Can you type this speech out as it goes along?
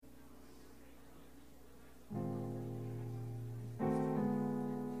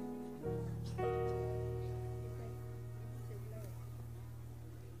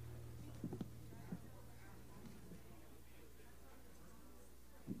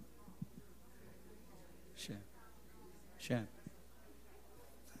Shem.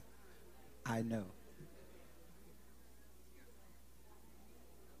 I know.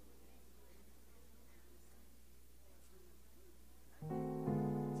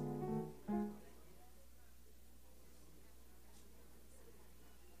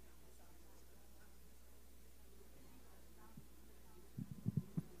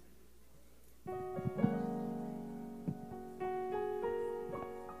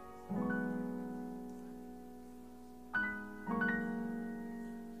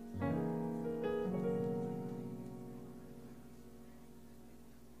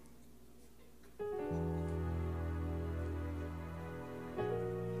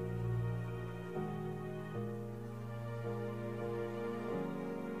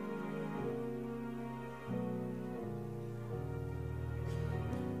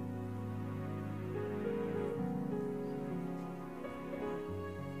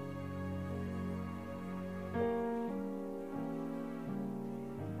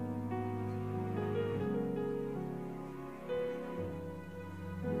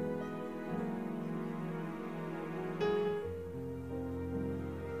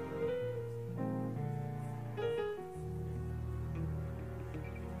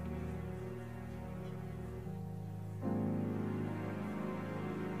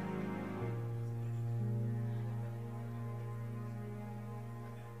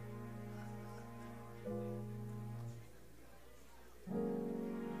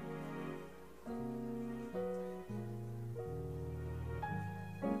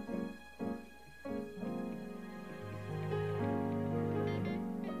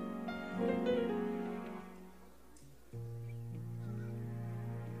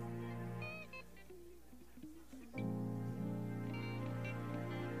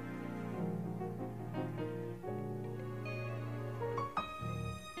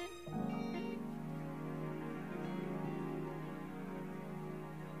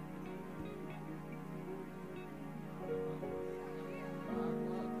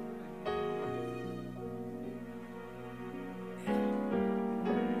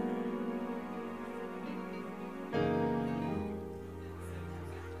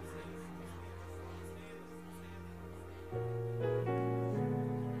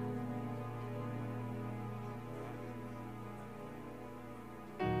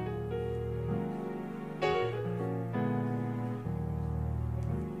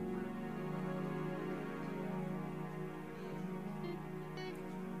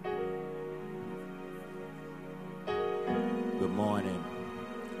 Good morning.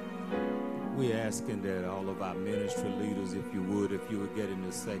 We're asking that all of our ministry leaders, if you would get in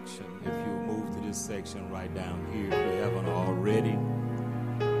this section, if you would move to this section right down here, if you haven't already.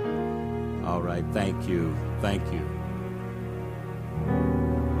 All right, thank you. Thank you.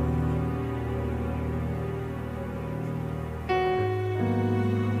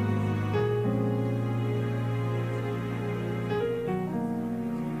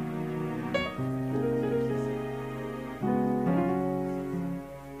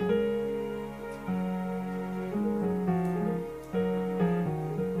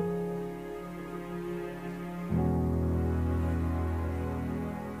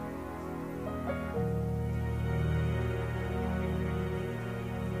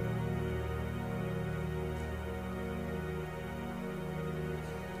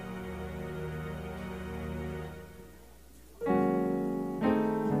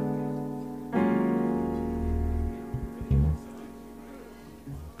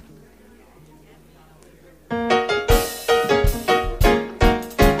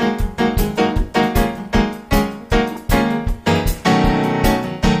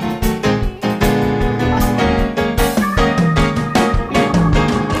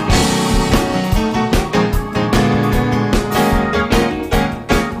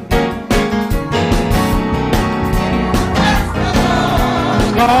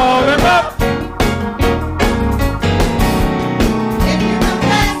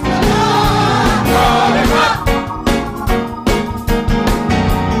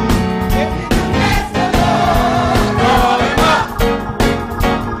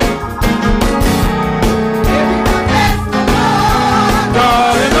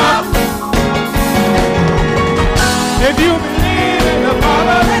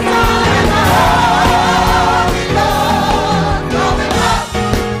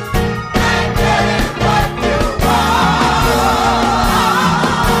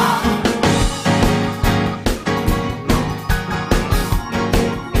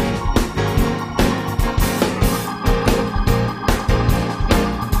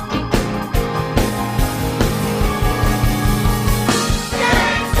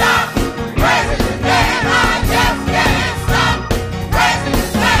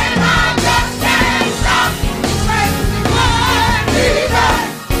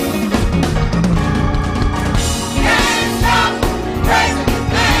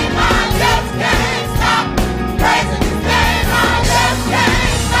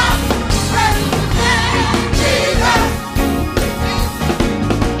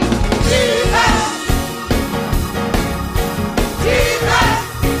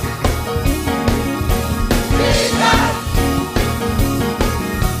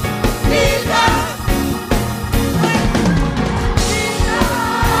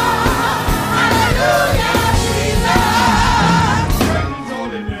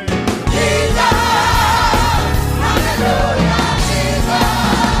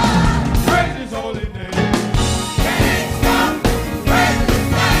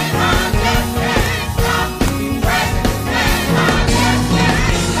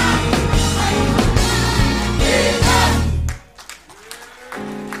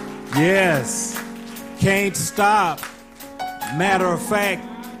 Yes, can't stop. Matter of fact,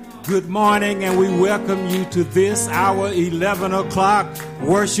 good morning, and we welcome you to this, our 11 o'clock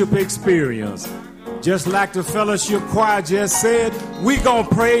worship experience. Just like the fellowship choir just said, we gonna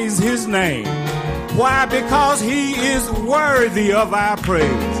praise his name. Why? Because he is worthy of our praise.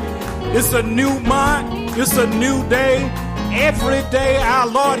 It's a new month. It's a new day. Every day our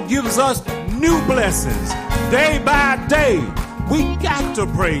Lord gives us new blessings. Day by day, we got to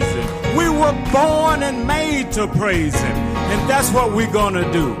praise him. We were born and made to praise him. And that's what we're going to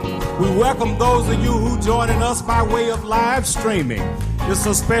do. We welcome those of you who joining us by way of live streaming. It's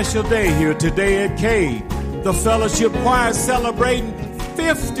a special day here today at Cade. The fellowship choir is celebrating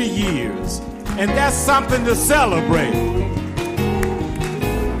 50 years. And that's something to celebrate.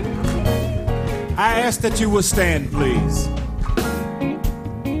 I ask that you would stand, please.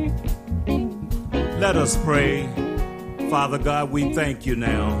 Let us pray. Father God, we thank you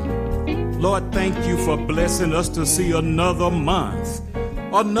now. Lord, thank you for blessing us to see another month,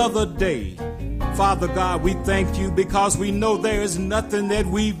 another day. Father God, we thank you because we know there is nothing that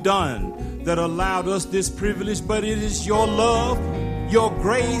we've done that allowed us this privilege, but it is your love, your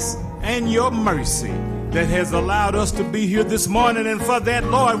grace, and your mercy that has allowed us to be here this morning. And for that,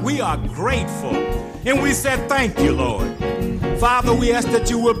 Lord, we are grateful. And we said, thank you, Lord. Father, we ask that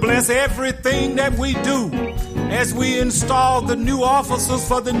you would bless everything that we do as we install the new officers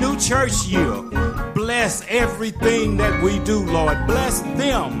for the new church year. Bless everything that we do, Lord. Bless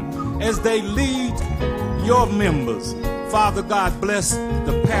them as they lead your members. Father God, bless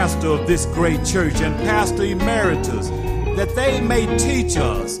the pastor of this great church and Pastor Emeritus, that they may teach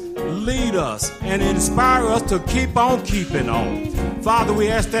us, lead us, and inspire us to keep on keeping on. Father, we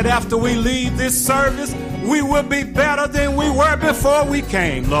ask that after we leave this service, we will be better than we were before we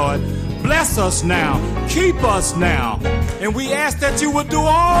came, Lord. Bless us now. Keep us now. And we ask that you will do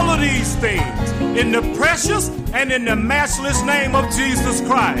all of these things in the precious and in the matchless name of Jesus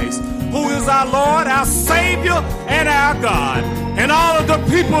Christ, who is our Lord, our Savior, and our God. And all of the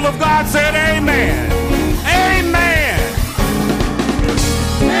people of God said amen. Amen.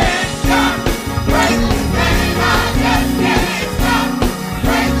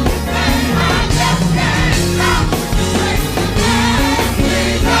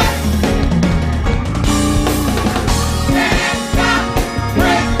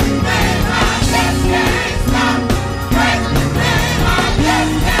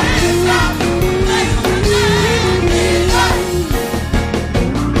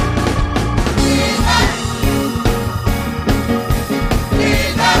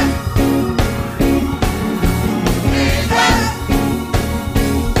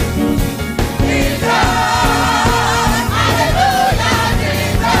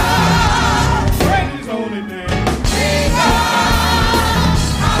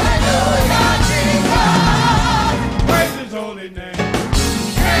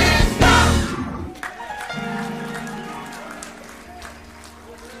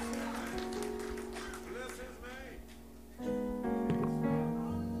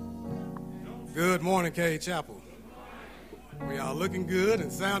 Good morning, Cade Chapel. We are looking good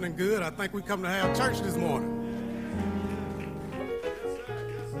and sounding good. I think we come to have church this morning.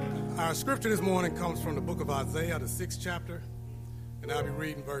 Our scripture this morning comes from the book of Isaiah, the 6th chapter, and I'll be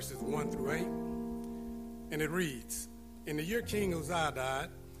reading verses 1 through 8. And it reads, "In the year King Uzziah died,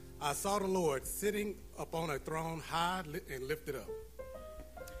 I saw the Lord sitting upon a throne high and lifted up,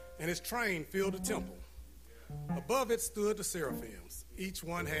 and his train filled the temple. Above it stood the seraphims. Each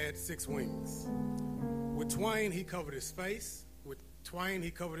one had 6 wings. With twain he covered his face. With twain he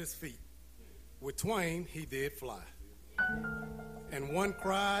covered his feet. With twain he did fly. And one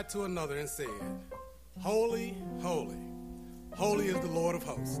cried to another and said, Holy, holy, holy is the Lord of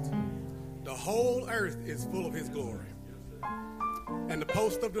hosts. The whole earth is full of his glory. And the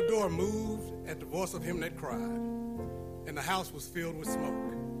post of the door moved at the voice of him that cried, and the house was filled with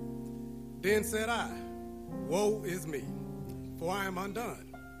smoke. Then said I, Woe is me, for I am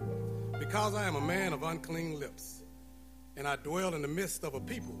undone, because I am a man of unclean lips, and I dwell in the midst of a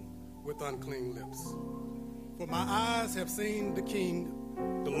people with unclean lips. For my eyes have seen the King,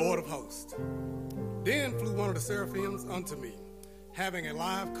 the Lord of hosts. Then flew one of the seraphims unto me, having a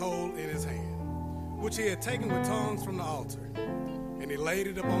live coal in his hand, which he had taken with tongues from the altar, and he laid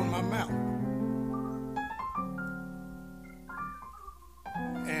it upon my mouth.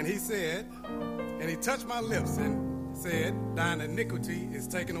 And he said, and he touched my lips and said, Thine iniquity is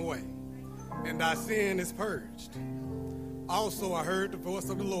taken away, and thy sin is purged. Also I heard the voice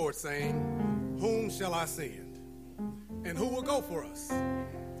of the Lord saying, Whom shall I send? And who will go for us?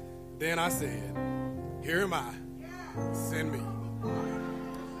 Then I said, Here am I, send me.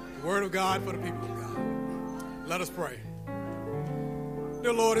 The word of God for the people of God. Let us pray.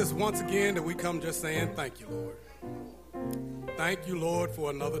 Dear Lord, it's once again that we come just saying thank you, Lord. Thank you, Lord,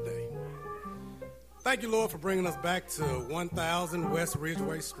 for another day. Thank you, Lord, for bringing us back to 1000 West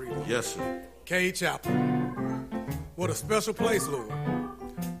Ridgeway Street. Yes, sir. Cade Chapel. What a special place, Lord.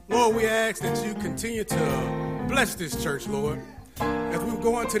 Lord, we ask that you continue to bless this church, Lord. As we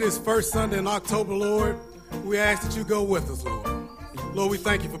go into this first Sunday in October, Lord, we ask that you go with us, Lord. Lord, we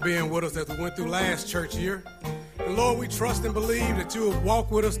thank you for being with us as we went through last church year. And Lord, we trust and believe that you will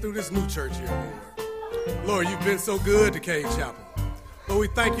walk with us through this new church year, Lord. Lord, you've been so good to Cade Chapel. Lord, we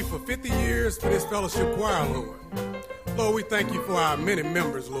thank you for 50 years for this fellowship choir, Lord. Lord, we thank you for our many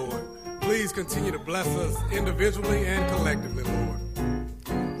members, Lord. Please continue to bless us individually and collectively,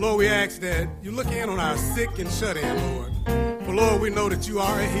 Lord. Lord, we ask that you look in on our sick and shut in, Lord. For Lord, we know that you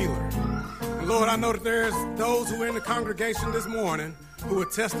are a healer. And Lord, I know that there's those who are in the congregation this morning who will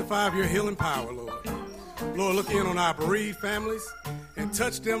testify of your healing power, Lord. Lord, look in on our bereaved families and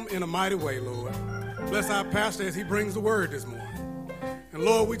touch them in a mighty way, Lord. Bless our pastor as he brings the word this morning. And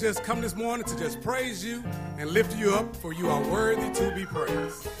Lord, we just come this morning to just praise you and lift you up, for you are worthy to be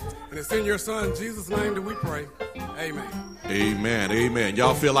praised. And it's in your son, Jesus' name, that we pray. Amen. Amen. Amen.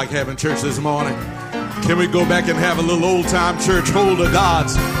 Y'all feel like having church this morning? Can we go back and have a little old-time church? Hold of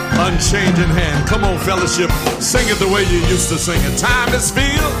God's unchanging hand. Come on, fellowship. Sing it the way you used to sing it. Time is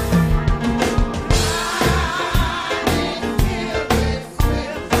filled.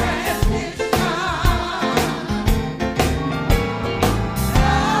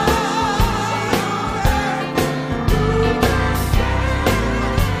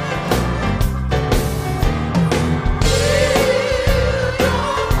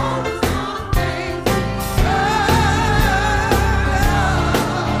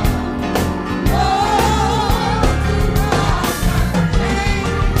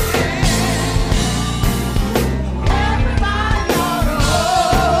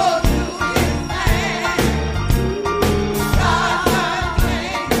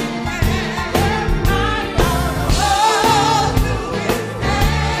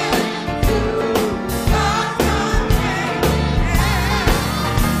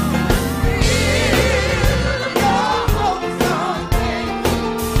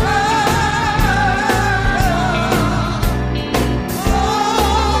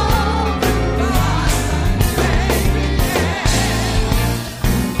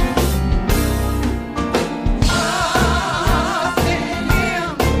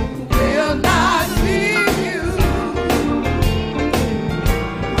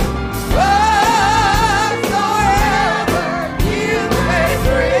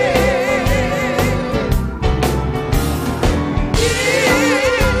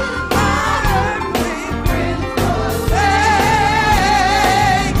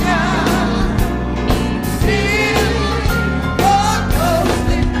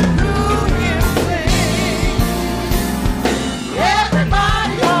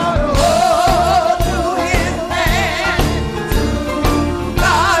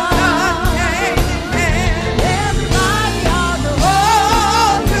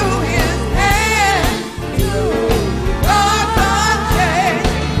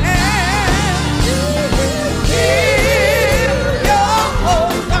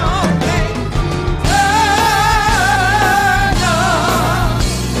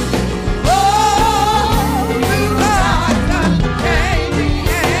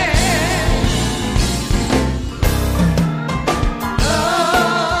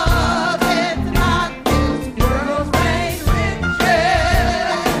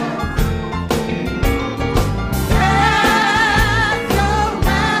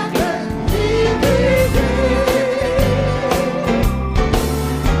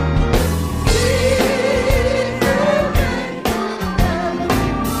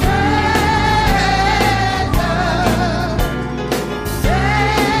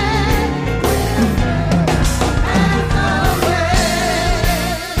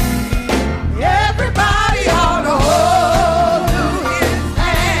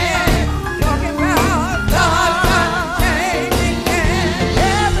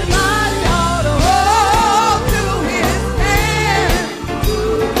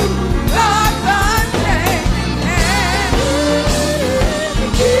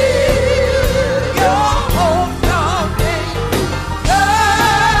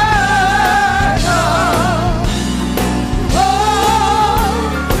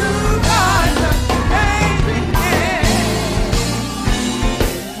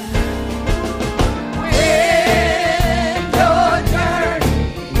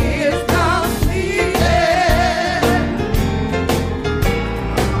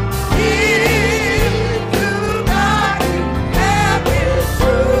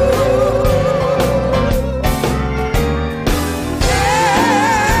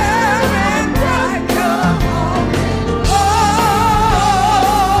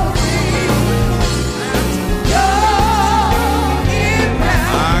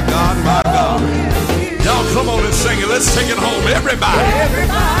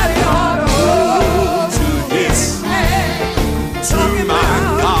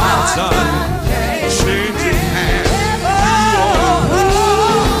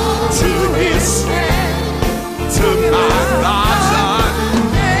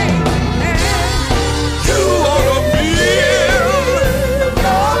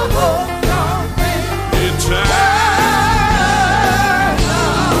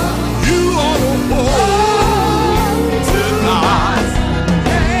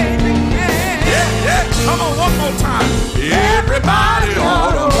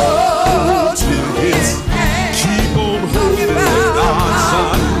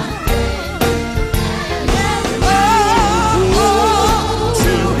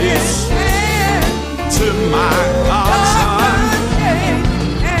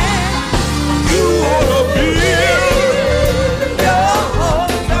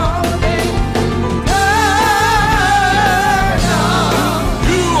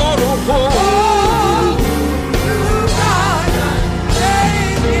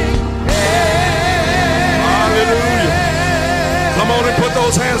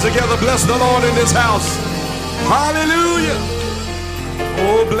 bless the Lord in this house. Hallelujah.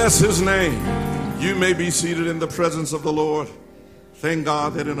 Oh, bless his name. You may be seated in the presence of the Lord. Thank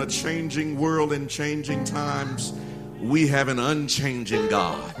God that in a changing world and changing times, we have an unchanging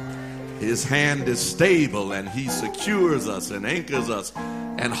God. His hand is stable, and he secures us and anchors us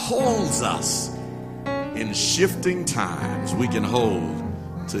and holds us. In shifting times, we can hold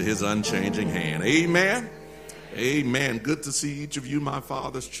to his unchanging hand. Amen. Amen. Good to see each of you, my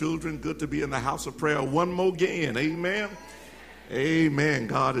Father's children. Good to be in the house of prayer one more again. Amen. Amen.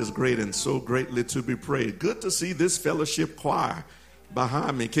 God is great and so greatly to be praised. Good to see this fellowship choir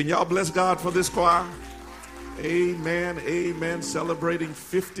behind me. Can y'all bless God for this choir? Amen. Amen. Celebrating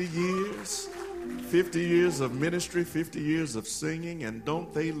 50 years. 50 years of ministry, 50 years of singing, and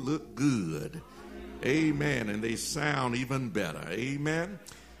don't they look good? Amen. And they sound even better. Amen.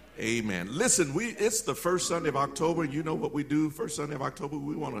 Amen. Listen, it's the first Sunday of October. You know what we do first Sunday of October?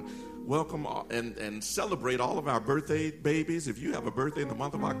 We want to welcome and celebrate all of our birthday babies. If you have a birthday in the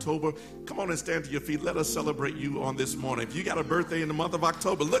month of October, come on and stand to your feet. Let us celebrate you on this morning. If you got a birthday in the month of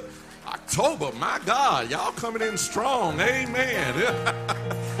October, look, October, my God, y'all coming in strong. Amen.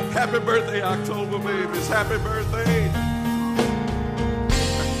 Happy birthday, October babies. Happy birthday.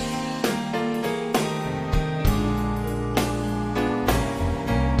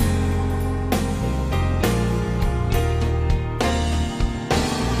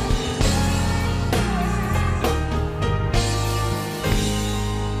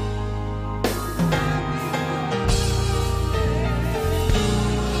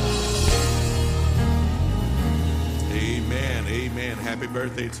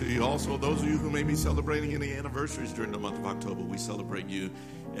 Birthday to you. Also, those of you who may be celebrating any anniversaries during the month of October, we celebrate you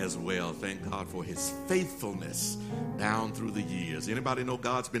as well. Thank God for his faithfulness down through the years. Anybody know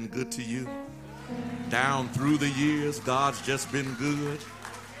God's been good to you? Down through the years, God's just been good.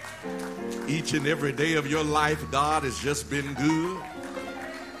 Each and every day of your life, God has just been good.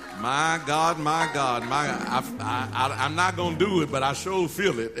 My God, my God, I'm not going to do it, but I sure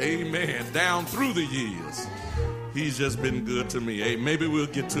feel it. Amen. Down through the years. He's just been good to me. Hey, maybe we'll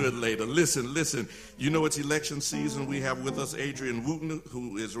get to it later. Listen. You know it's election season. We have with us Adrienne Wooten,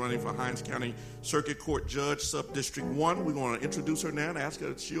 who is running for Hinds County Circuit Court Judge, Sub-District 1. We're going to introduce her now and ask her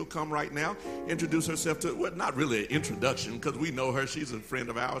if she'll come right now. Introduce herself to, well, not really an introduction because we know her. She's a friend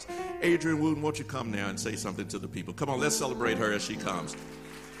of ours. Adrienne Wooten, won't you come now and say something to the people? Come on, let's celebrate her as she comes.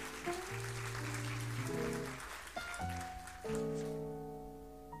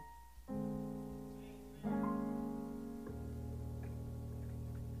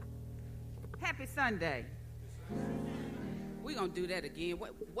 Happy Sunday. We're going to do that again.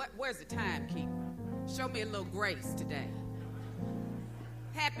 Where's the timekeeper? Show me a little grace today.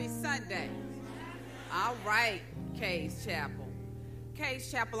 Happy Sunday. All right, Cade's Chapel.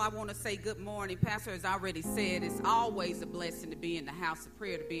 Cade's Chapel, I want to say good morning. Pastor has already said it's always a blessing to be in the house of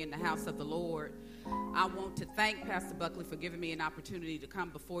prayer, to be in the house of the Lord. I want to thank Pastor Buckley for giving me an opportunity to come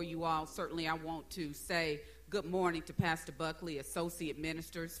before you all. Certainly, I want to say good morning to Pastor Buckley, Associate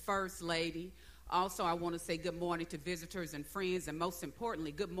Ministers, First Lady. Also, I want to say good morning to visitors and friends, and most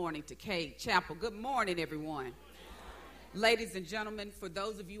importantly, good morning to Cade Chapel. Good morning, everyone. Ladies and gentlemen, for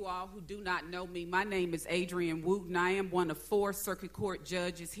those of you all who do not know me, my name is Adrienne Wooten. I am one of 4 circuit court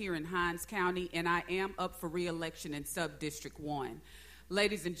judges here in Hinds County, and I am up for re-election in Sub-District 1.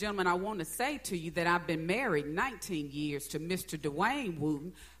 Ladies and gentlemen, I want to say to you that I've been married 19 years to Mr. Dwayne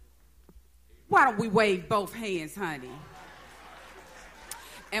Wooten. Why don't we wave both hands, honey?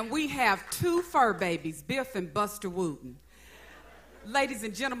 And we have 2 fur babies, Biff and Buster Wooten. Ladies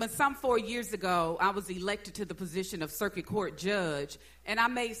and gentlemen, some 4 years ago, I was elected to the position of circuit court judge, and I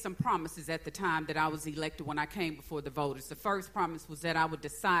made some promises at the time that I was elected when I came before the voters. The first promise was that I would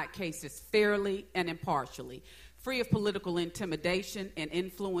decide cases fairly and impartially, free of political intimidation and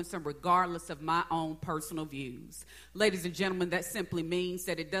influence, and regardless of my own personal views. Ladies and gentlemen, that simply means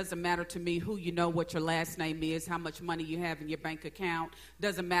that it doesn't matter to me who you know, what your last name is, how much money you have in your bank account.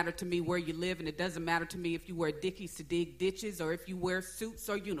 Doesn't matter to me where you live, and it doesn't matter to me if you wear dickies to dig ditches or if you wear suits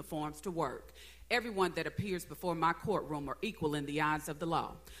or uniforms to work. Everyone that appears before my courtroom are equal in the eyes of the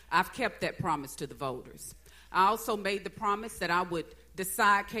law. I've kept that promise to the voters. I also made the promise that I would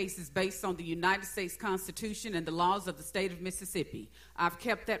decide cases based on the United States Constitution and the laws of the state of Mississippi. I've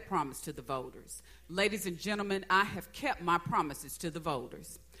kept that promise to the voters. Ladies and gentlemen, I have kept my promises to the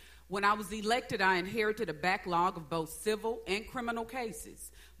voters. When I was elected, I inherited a backlog of both civil and criminal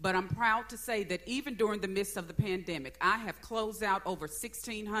cases. But I'm proud to say that even during the midst of the pandemic, I have closed out over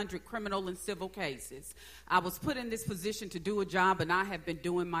 1,600 criminal and civil cases. I was put in this position to do a job, and I have been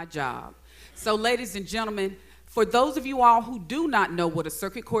doing my job. So, ladies and gentlemen, For those of you all who do not know what a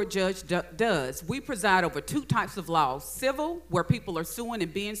circuit court judge does, we preside over two types of laws: civil, where people are suing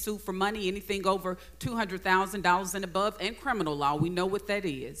and being sued for money, anything over $200,000 and above, and criminal law. We know what that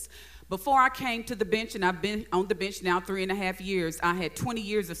is. Before I came to the bench, and I've been on the bench now 3.5 years, I had 20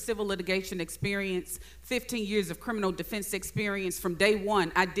 years of civil litigation experience, 15 years of criminal defense experience. From day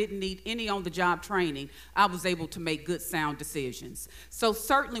one, I didn't need any on-the-job training. I was able to make good, sound decisions. So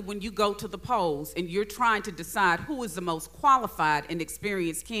certainly when you go to the polls and you're trying to decide who is the most qualified and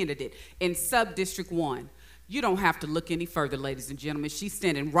experienced candidate in Sub-District 1, you don't have to look any further, ladies and gentlemen. She's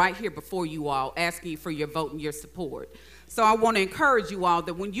standing right here before you all, asking you for your vote and your support. So I want to encourage you all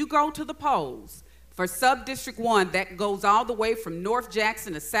that when you go to the polls for Sub-District 1, that goes all the way from North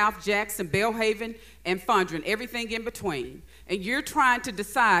Jackson to South Jackson, Belhaven, and Fondren, everything in between, and you're trying to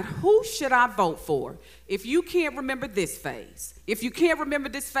decide who should I vote for. If you can't remember this phase, if you can't remember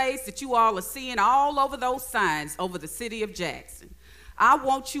this phase that you all are seeing all over those signs over the city of Jackson, I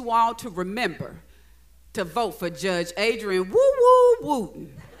want you all to remember to vote for Judge Adrian Woo-Woo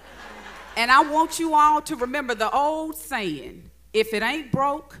Wooten. And I want you all to remember the old saying, if it ain't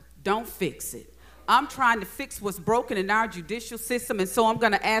broke, don't fix it. I'm trying to fix what's broken in our judicial system, and so I'm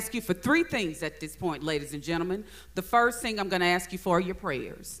going to ask you for 3 things at this point, ladies and gentlemen. The first thing I'm going to ask you for are your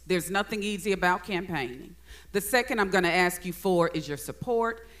prayers. There's nothing easy about campaigning. The second I'm going to ask you for is your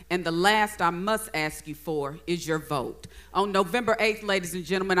support. And the last I must ask you for is your vote. On November 8th, ladies and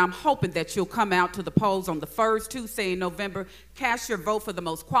gentlemen, I'm hoping that you'll come out to the polls on the first Tuesday in November. Cast your vote for the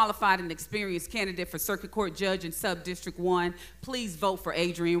most qualified and experienced candidate for Circuit Court Judge in Sub-District 1. Please vote for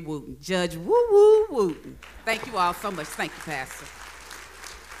Adrian Wooten. Judge Woo-Woo Wooten. Thank you all so much. Thank you, Pastor.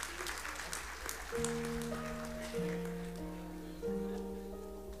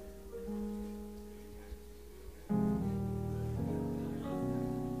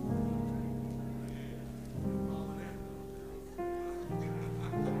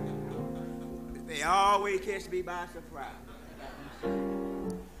 They always catch me by surprise.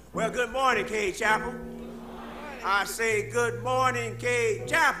 Well, good morning, Cade Chapel. I say good morning, Cade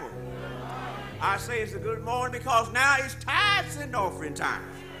Chapel. I say it's a good morning because now it's tithes and offering time.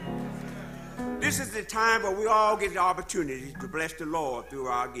 This is the time where we all get the opportunity to bless the Lord through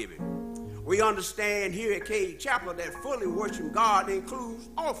our giving. We understand here at Cade Chapel that fully worshiping God includes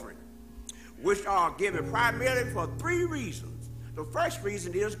offering, which are given primarily for 3 reasons. The first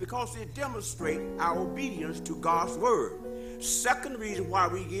reason is because it demonstrates our obedience to God's word. Second reason why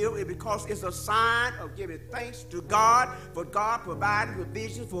we give is because it's a sign of giving thanks to God for God providing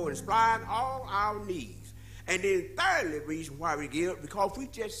provision for supplying all our needs. And then thirdly, reason why we give, because we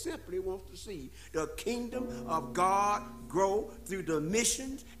just simply want to see the kingdom of God grow through the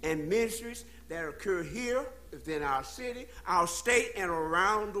missions and ministries that occur here within our city, our state, and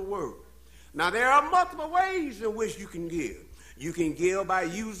around the world. Now, there are multiple ways in which you can give. You can give by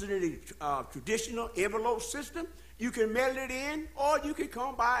using the traditional envelope system. You can mail it in, or you can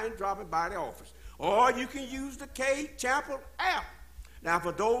come by and drop it by the office. Or you can use the Cade Chapel app. Now,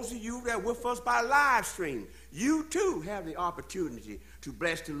 for those of you that are with us by live stream, you too have the opportunity to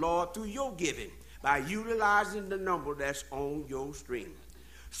bless the Lord through your giving by utilizing the number that's on your screen.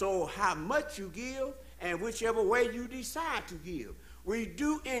 So how much you give and whichever way you decide to give, we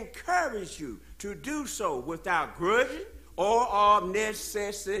do encourage you to do so without grudging or of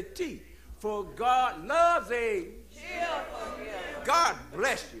necessity. For God loves a cheerful giver. God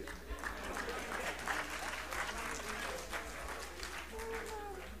bless you.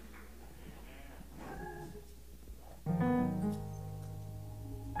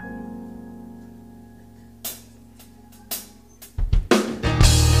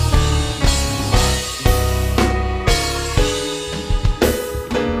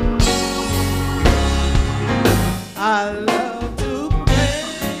 I love to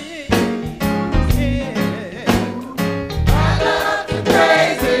praise Him. I love to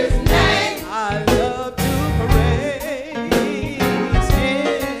praise His name. I love to praise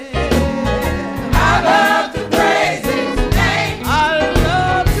Him. I love to praise His name. I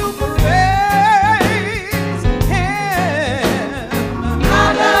love to praise Him.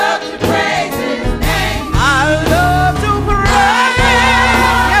 I love to praise His name. I love to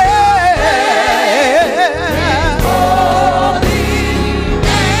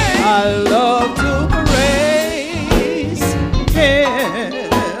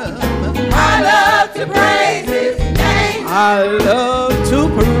I love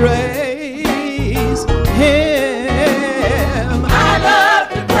to praise Him. I love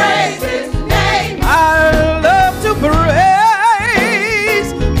to praise His name. I love to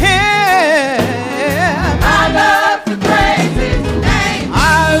praise Him. I love to praise His name.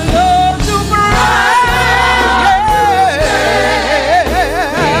 I love to praise.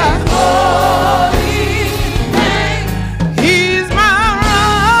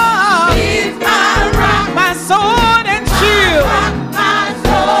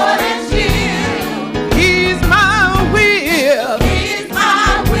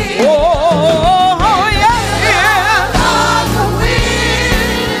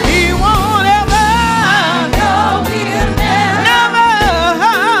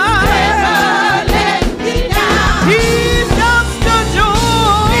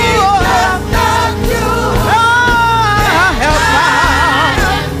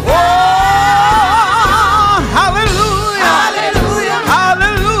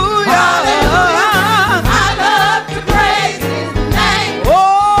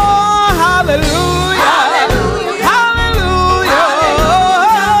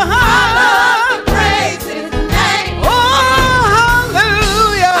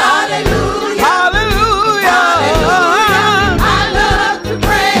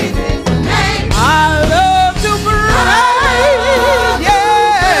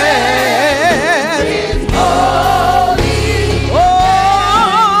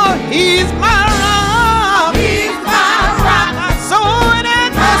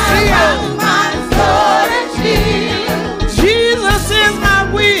 He's my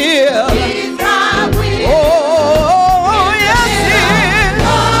will. He's my will. Oh, yes, He is.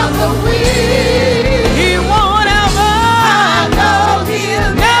 Of the will. He won't ever, I know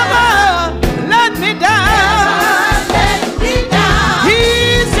He'll never let me down. let me down.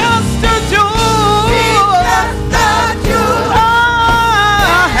 He's just a jewel. Just a jewel.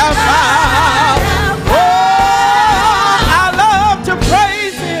 I have found. Oh, I love to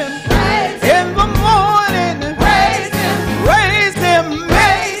praise Him in the morning. Praise Him. Praise Him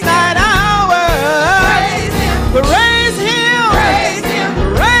midnight hour. Praise Him. Praise Him. Praise Him.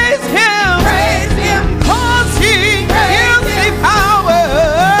 Praise Him. Praise Him. 'Cause He gives me power.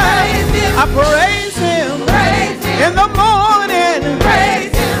 Praise Him. I praise Him Praise Him. in the morning.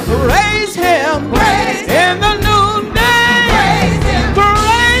 Praise Him. Praise Him Praise Him. in the noonday. Praise Him.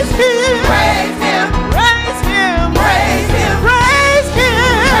 Praise Him. Praise Him. Praise Him. Praise Him. Praise Him.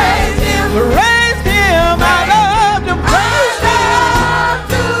 Praise Him. Praise Him. I love to praise Him. Love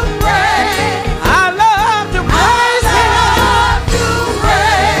to praise. I love to praise Him. Love to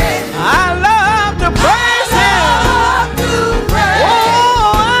praise. I love to praise Him. Love to praise.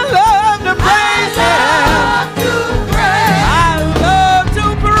 Oh, I love to praise Him. Love to praise. I love to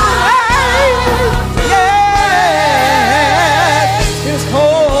praise. Yes, His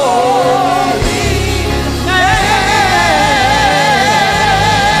holy name.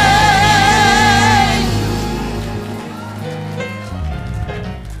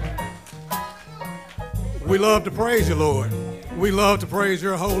 We love to praise you, Lord. We love to praise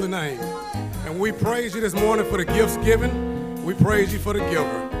your holy name. And we praise you this morning for the gifts given. We praise you for the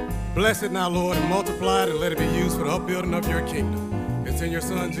giver. Bless it now, Lord, and multiply it and let it be used for the upbuilding of your kingdom. It's in your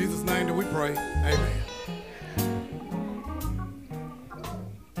Son, Jesus' name, that we pray. Amen.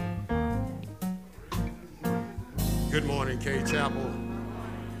 Good morning, Cade Chapel.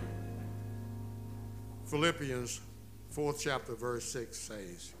 Philippians 4th chapter, verse 6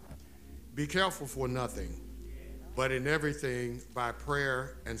 says, "Be careful for nothing, but in everything by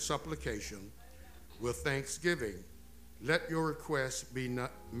prayer and supplication with thanksgiving, let your requests be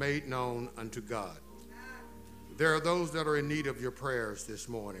made known unto God." There are those that are in need of your prayers this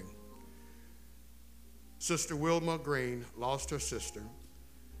morning. Sister Wilma Green lost her sister,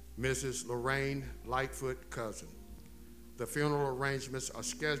 Mrs. Lorraine Lightfoot cousin. The funeral arrangements are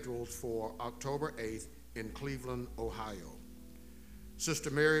scheduled for October 8th in Cleveland, Ohio.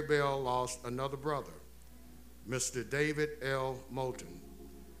 Sister Mary Bell lost another brother, Mr. David L. Moulton.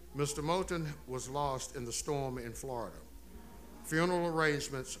 Mr. Moulton was lost in the storm in Florida. Funeral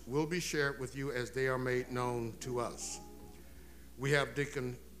arrangements will be shared with you as they are made known to us. We have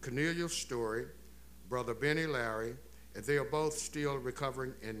Deacon Cornelius Story, Brother Benny Larry, and they are both still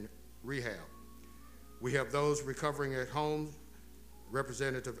recovering in rehab. We have those recovering at home,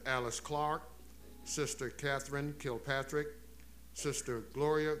 Representative Alice Clark, Sister Catherine Kilpatrick, Sister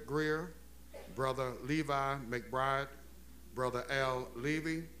Gloria Greer, Brother Levi McBride, Brother Al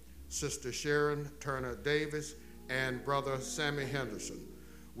Levy, Sister Sharon Turner Davis, and Brother Sammy Henderson.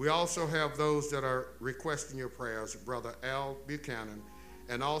 We also have those that are requesting your prayers, Brother Al Buchanan,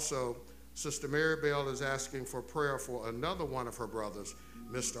 and also Sister Mary Bell is asking for prayer for another one of her brothers,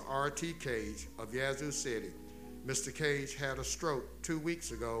 Mr. R.T. Cade of Yazoo City. Mr. Cade had a stroke 2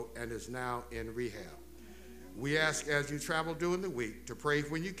 weeks ago and is now in rehab. We ask as you travel during the week to pray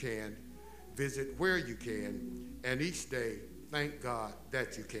when you can, visit where you can, and each day thank God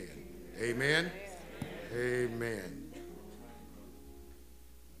that you can. Amen. Amen.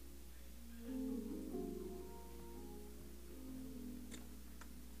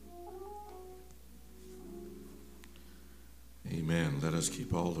 Amen. Let us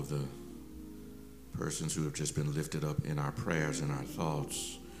keep all of the persons who have just been lifted up in our prayers and our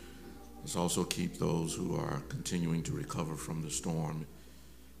thoughts. Let's also keep those who are continuing to recover from the storm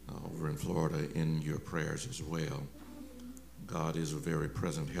over in Florida in your prayers as well. God is a very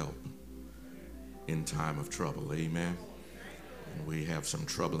present help in time of trouble. Amen. And we have some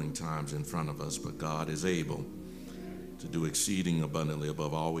troubling times in front of us, but God is able to do exceeding abundantly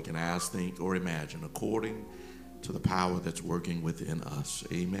above all we can ask, think, or imagine, according to the power that's working within us.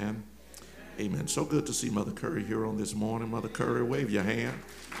 Amen. Amen. So good to see Mother Curry here on this morning. Mother Curry, wave your hand.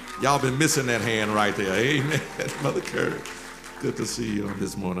 Y'all been missing that hand right there. Amen. Mother Curry, good to see you on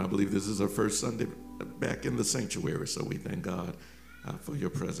this morning. I believe this is our first Sunday back in the sanctuary, so we thank God for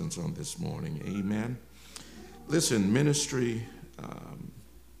your presence on this morning. Amen. Listen, ministry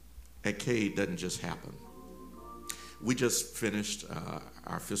at Cade doesn't just happen. We just finished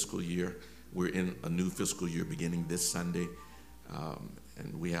our fiscal year. We're in a new fiscal year beginning this Sunday,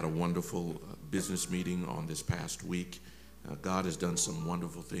 and we had a wonderful business meeting on this past week. God has done some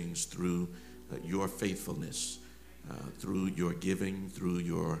wonderful things through your faithfulness through your giving, through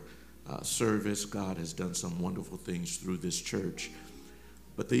your service. God has done some wonderful things through this church.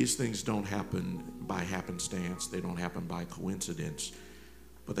 But these things don't happen by happenstance. They don't happen by coincidence.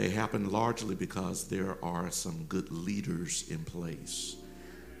 But they happen largely because there are some good leaders in place,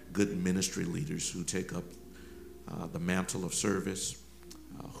 good ministry leaders who take up the mantle of service,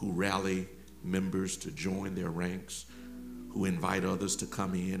 who rally members to join their ranks, who invite others to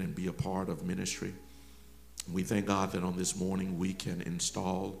come in and be a part of ministry. We thank God that on this morning we can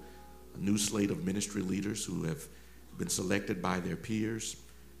install a new slate of ministry leaders who have been selected by their peers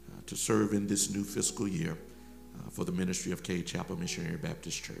to serve in this new fiscal year for the ministry of Cade Chapel Missionary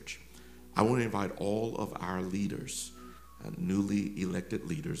Baptist Church. I want to invite all of our leaders, newly elected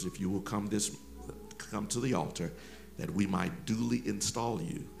leaders, if you will come to the altar, that we might duly install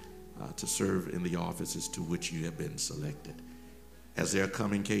you to serve in the offices to which you have been selected. As they're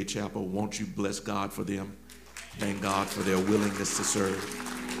coming, Cade Chapel, won't you bless God for them? Thank God for their willingness to serve.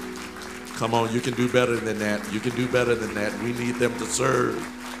 Come on, you can do better than that. You can do better than that. We need them to serve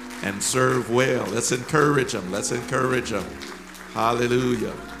and serve well. Let's encourage them. Let's encourage them.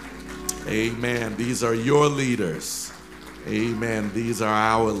 Hallelujah. Amen. These are your leaders. Amen. These are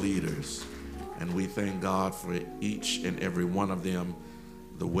our leaders. And we thank God for each and every one of them,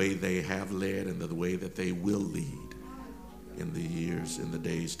 the way they have led and the way that they will lead in the years, in the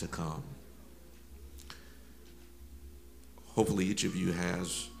days to come. Hopefully each of you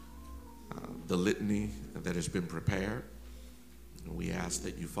has the litany that has been prepared. And we ask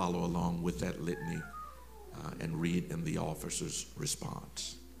that you follow along with that litany and read in the officer's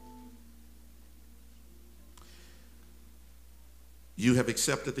response. You have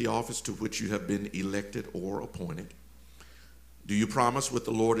accepted the office to which you have been elected or appointed. Do you promise with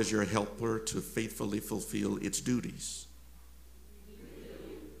the Lord as your helper to faithfully fulfill its duties?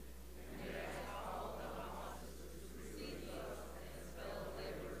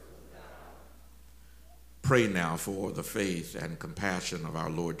 Pray now for the faith and compassion of our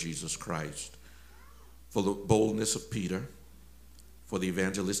Lord Jesus Christ, for the boldness of Peter, for the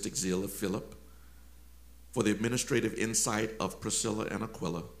evangelistic zeal of Philip, for the administrative insight of Priscilla and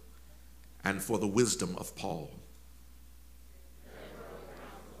Aquila, and for the wisdom of Paul.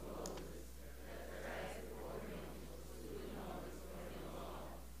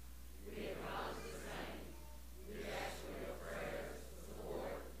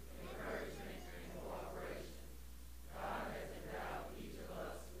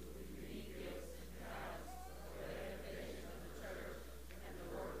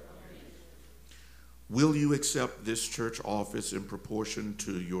 Will you accept this church office in proportion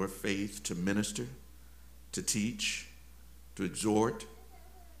to your faith to minister, to teach, to exhort,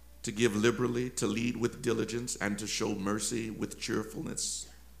 to give liberally, to lead with diligence, and to show mercy with cheerfulness?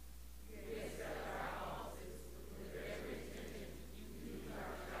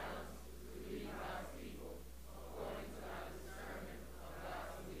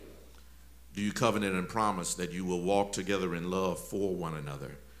 Do you covenant and promise that you will walk together in love for one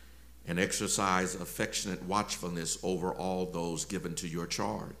another and exercise affectionate watchfulness over all those given to your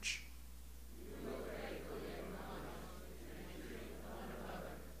charge?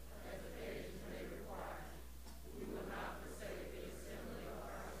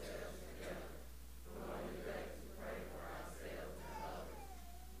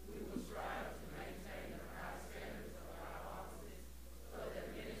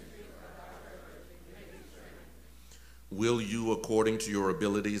 Will you, according to your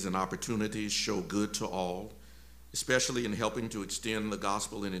abilities and opportunities, show good to all, especially in helping to extend the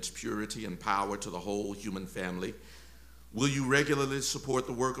gospel in its purity and power to the whole human family? Will you regularly support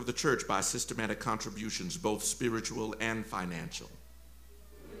the work of the church by systematic contributions, both spiritual and financial?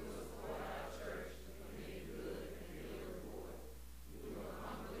 We will support our church in being good and ill report. We will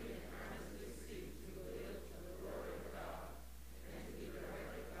humbly and earnestly seek to live to the glory of God and to be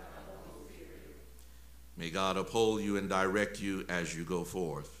directed by the Holy Spirit. May God uphold you and direct you as you go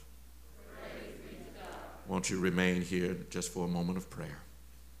forth. Praise be to God. Won't you remain here just for a moment of prayer?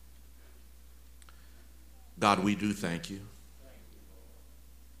 God, we do thank you.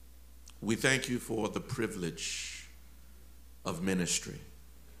 We thank you for the privilege of ministry.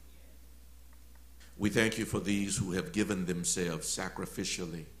 We thank you for these who have given themselves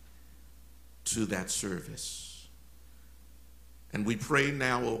sacrificially to that service. And we pray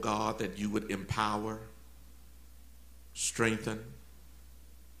now, oh God, that you would empower, strengthen,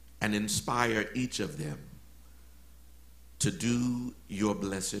 and inspire each of them to do your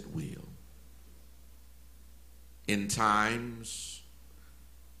blessed will. In times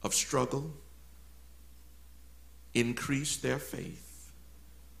of struggle, increase their faith.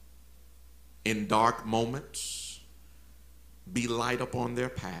 In dark moments, be light upon their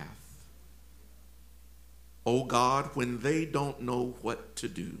path. Oh God, when they don't know what to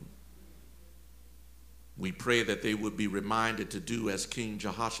do, we pray that they would be reminded to do as King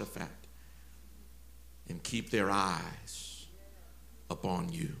Jehoshaphat and keep their eyes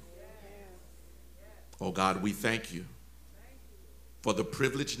upon you. Oh God, we thank you for the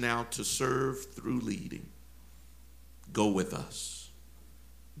privilege now to serve through leading. Go with us,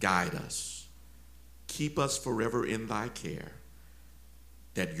 guide us, keep us forever in thy care,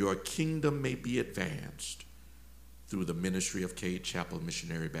 that your kingdom may be advanced through the ministry of Cade Chapel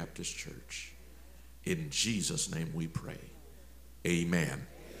Missionary Baptist Church. In Jesus' name we pray. Amen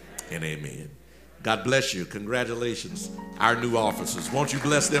and amen. God bless you. Congratulations, our new officers. Won't you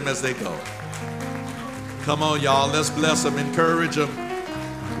bless them as they go? Come on, y'all. Let's bless them, encourage them.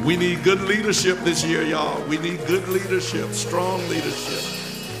 We need good leadership this year, y'all. We need good leadership, strong leadership.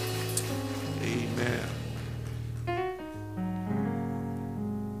 Amen.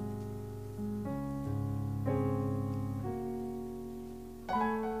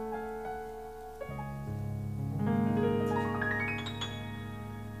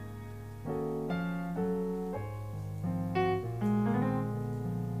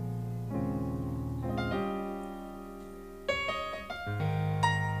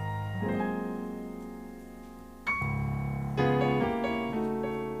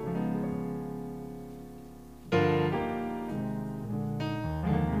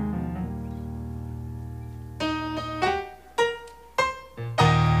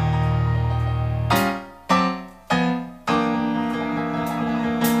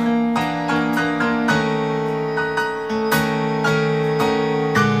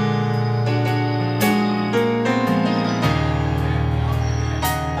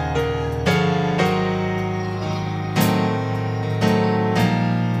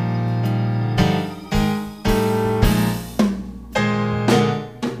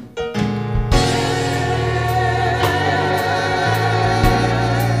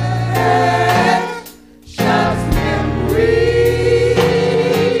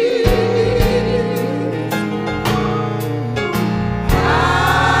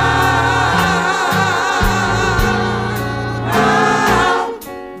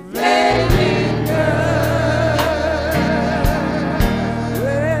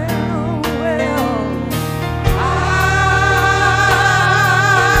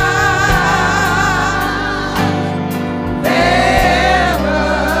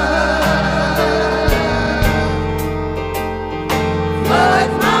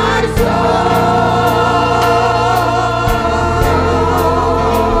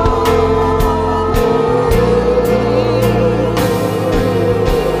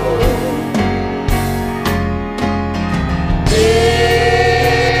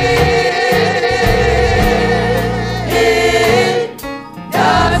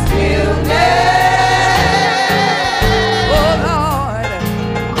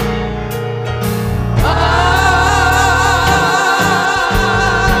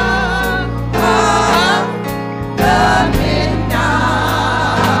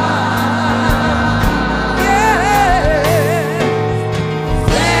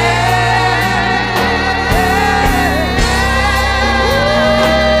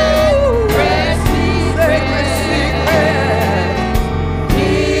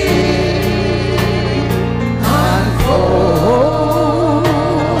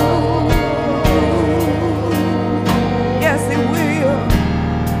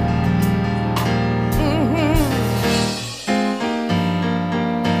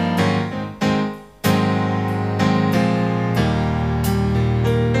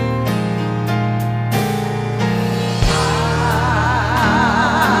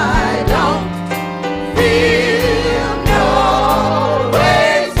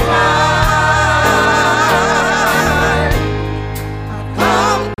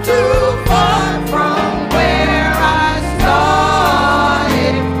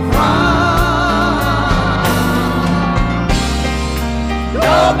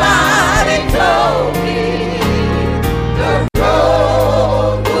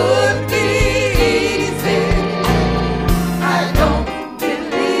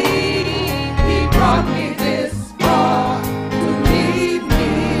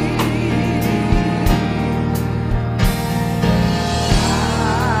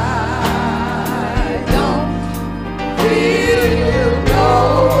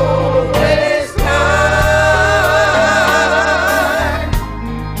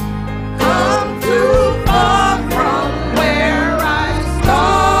 Come to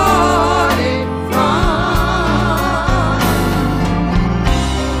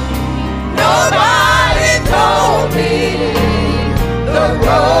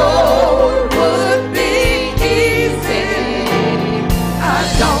road would be easy. I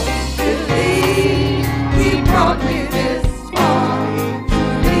don't believe he brought me this far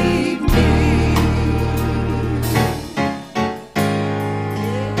to leave me.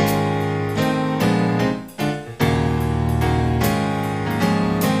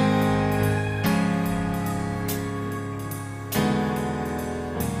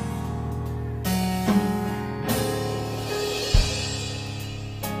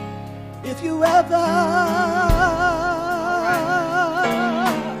 If you ever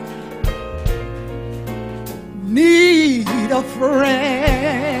need a friend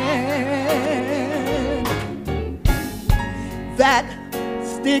that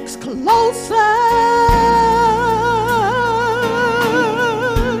sticks closer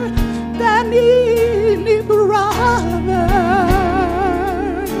than any brother,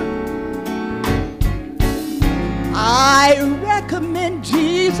 I recommend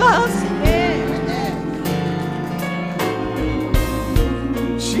Jesus.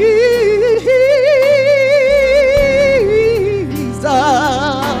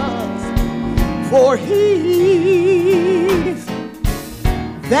 Jesus, for he's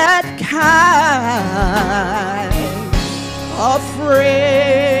that kind of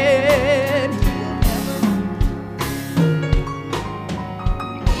friend.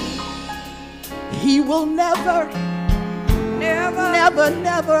 He will never, never,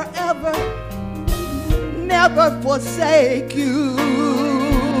 ever, never forsake you.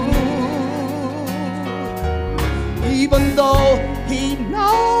 Even though he knows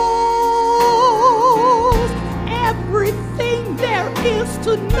everything there is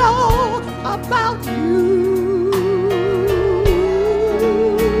to know about you.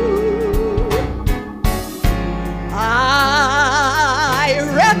 I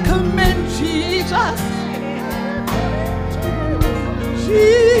recommend Jesus.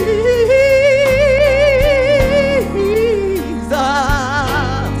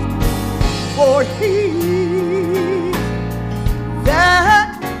 Jesus, for he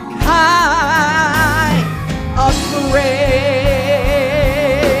that kind of friend.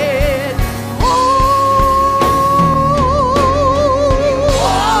 Oh,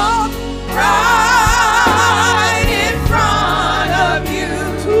 Walk right in front of you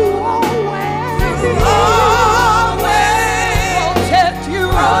to always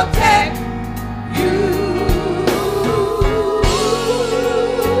protect you.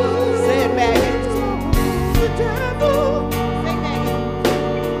 Say it back. The devil. Say it back.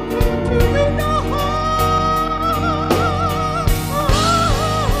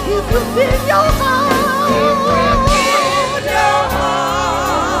 He's within your heart.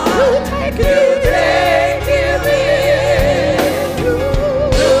 You take it in.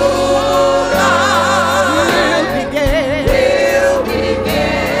 Will begin.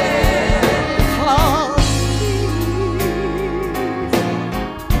 Cause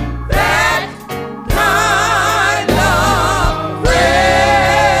That kind of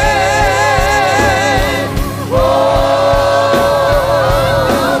friend. Oh,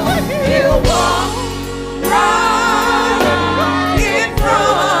 he'll walk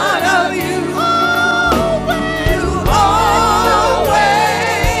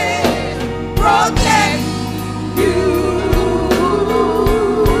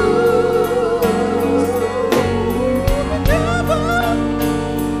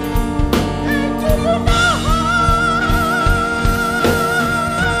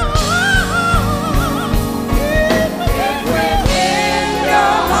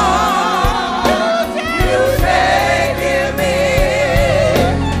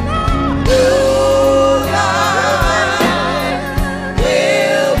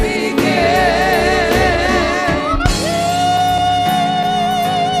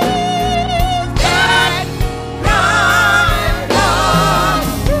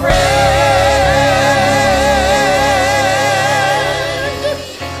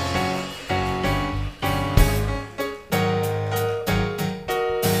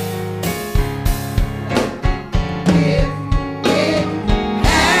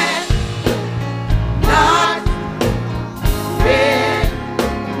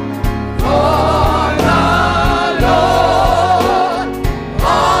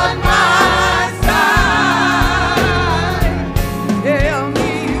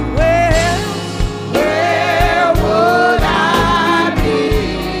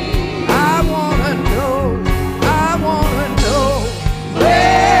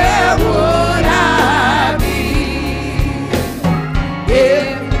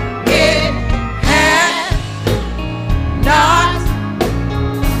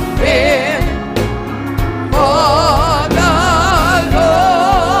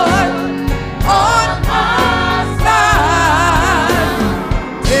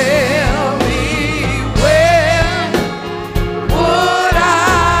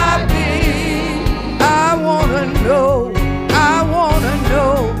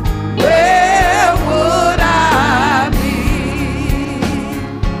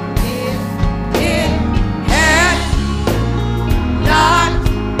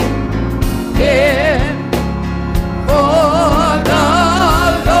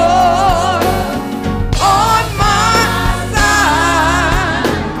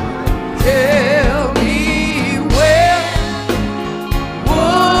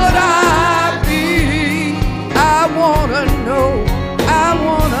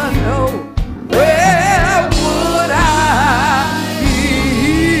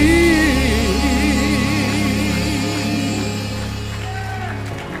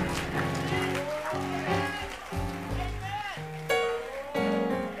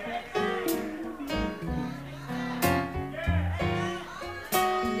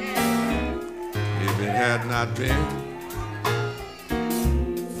had not been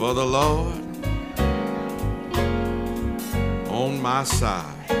for the Lord on my side.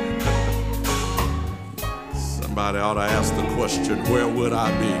 Somebody ought to ask the question, where would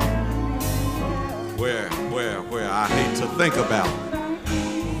I be? Where? I hate to think about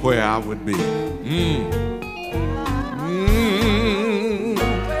where I would be.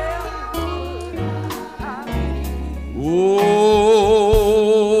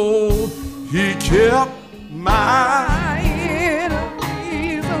 Oh, he kept my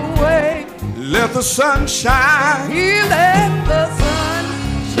enemies away. Let the sun shine. He let the sun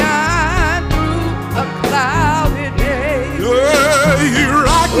shine through a cloudy day. He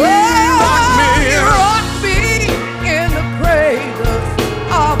rocked me, He rocked me in the cradle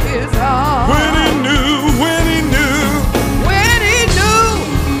of his arms. When he knew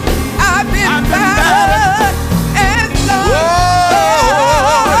I've been battered and scarred.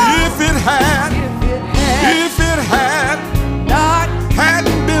 Oh, if it had not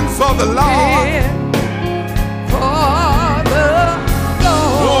hadn't been for the Lord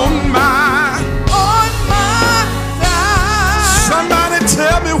on my side. Somebody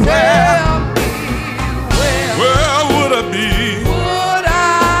tell me where would I be? Would I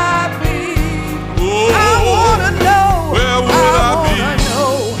be? Oh, I wanna know. where would I be?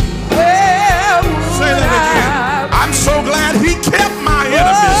 Where would Say that again. I'm so glad he kept my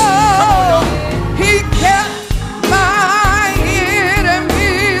enemies. Oh, he kept my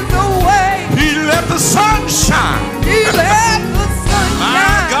enemies away. He let the sun shine. He let the sun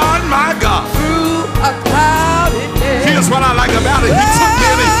shine My God. through a cloudy day. Here's what I like about it. He took me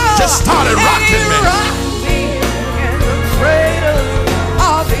and he just started rocking me. He rocked me in the cradle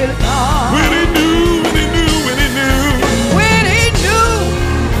of his arms. When he knew.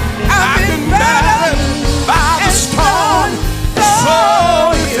 I've been battered by the storm.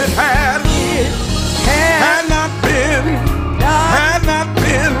 So if it had not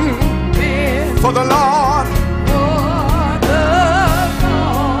been for the Lord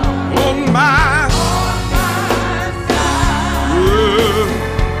on my side,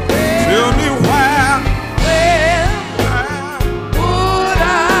 tell me where would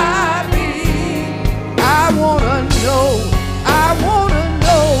I be? I wanna know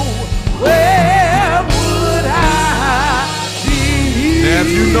where would I be? If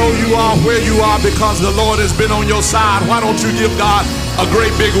you know you are where you are because the Lord has been on your side, why don't you give God a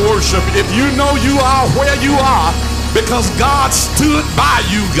great big worship? If you know you are where you are because God stood by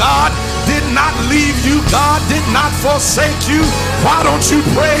you, God did not leave you, God did not forsake you, why don't you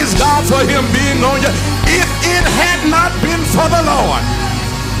praise God for him being on you? If it had not been for the Lord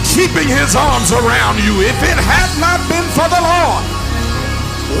keeping his arms around you, if it had not been for the Lord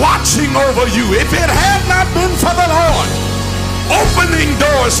watching over you, if it had not been for the Lord opening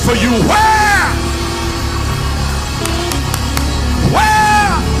doors for you, where?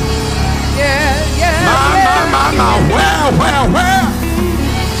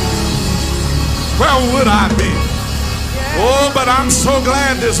 Where would I be? Oh, but I'm so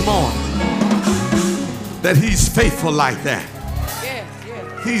glad this morning that he's faithful like that.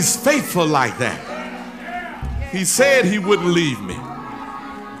 He's faithful like that. He said he wouldn't leave me,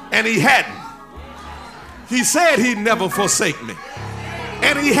 and he hadn't. He said he'd never forsake me,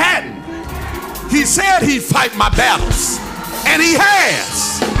 and he hadn't. He said he'd fight my battles, and he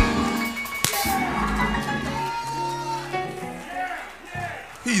has.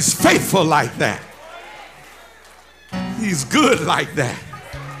 He's faithful like that. He's good like that.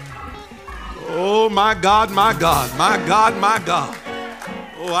 Oh, my God, my God, my God, my God.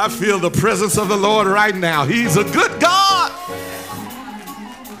 Oh, I feel the presence of the Lord right now. He's a good God.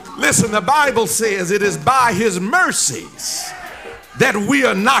 Listen, the Bible says it is by his mercies that we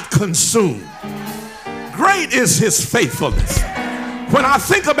are not consumed. Great is his faithfulness. When I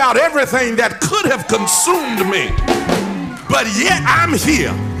think about everything that could have consumed me, but yet I'm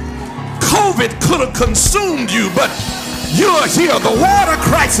here. COVID could have consumed you, but you're here. The water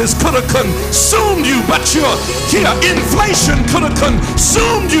crisis could have consumed you, but you're here. Inflation could have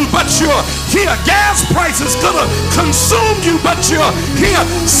consumed you, but you're here. Gas prices could have consumed you, but you're here.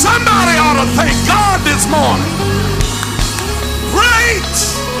 Somebody ought to thank God this morning. Great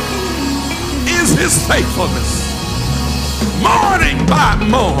is his faithfulness. Morning by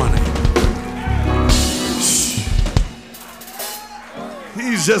morning.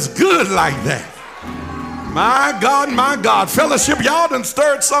 He's just good like that. My God, fellowship, y'all done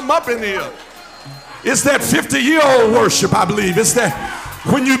stirred something up in here. It's that 50-year-old worship, I believe. It's that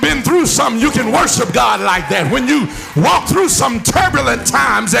when you've been through something, you can worship God like that. When you walk through some turbulent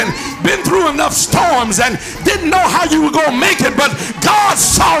times and been through enough storms and didn't know how you were going to make it, but God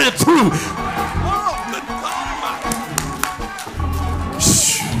saw it through.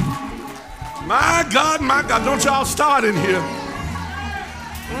 My God, don't y'all start in here.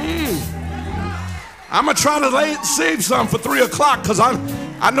 I'm going to try to save some for 3 o'clock because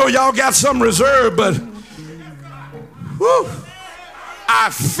I know y'all got some reserved, but whew, I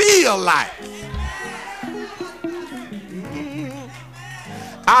feel like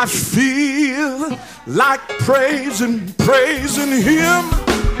praising him.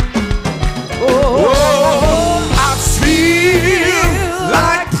 Oh, I feel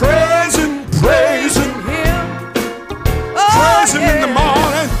like praising him. Praise him in the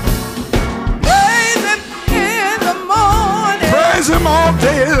morning. Praise him in the morning. Praise him all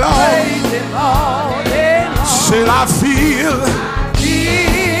day long. Praise him all day long. Said I feel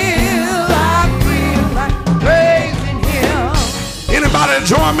like praising him. Anybody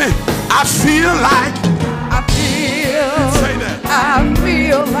join me? I feel like say that. I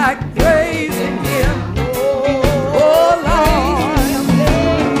feel like praising him. Oh Lord,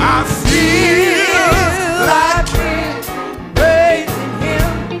 I feel like praising him.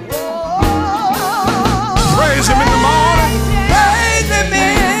 Praise him in the morning. Praise him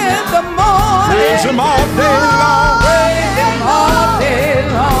in the morning. Praise him all day long. Praise him all day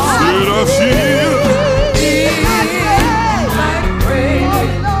long. Said I feel like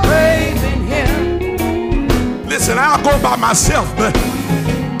praising him. Listen, I'll go by myself, but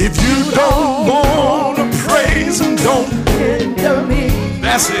if you don't want to praise him, don't hinder me.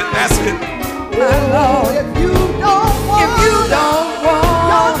 That's it. My Lord, if you don't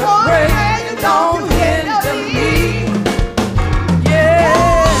want to praise, don't hinder me. Yeah,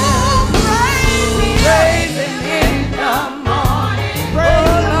 praise him in the morning. Praise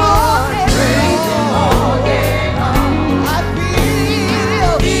him all day long. I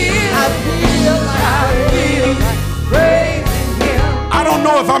feel like praising him. I don't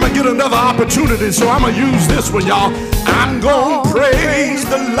know if I'm going to get another opportunity, so I'm going to use this one, y'all. I'm going to praise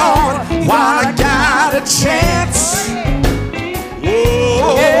the Lord while I got a chance.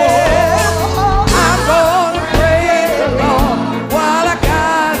 Oh, Yeah, I'm gonna praise the Lord while I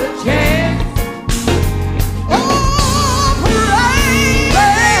got a chance. Oh,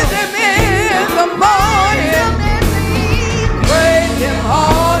 praise him in the morning. Praise him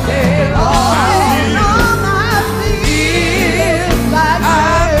all day long. I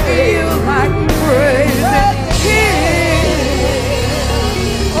feel like praising him.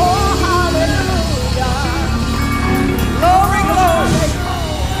 Oh, hallelujah. Glory, glory.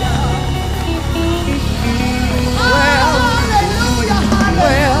 Well.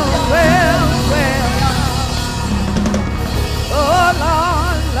 Oh,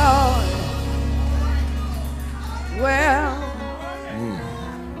 Lord. Well,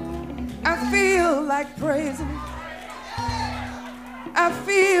 I feel like praising. I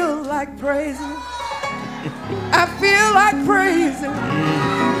feel like praising. I feel like praising.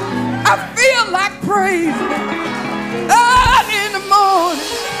 I feel like praising. Early in the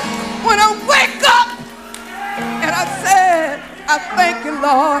morning when I wake up and I said, I thank you,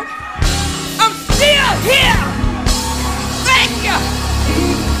 Lord. I'm still here. Thank you.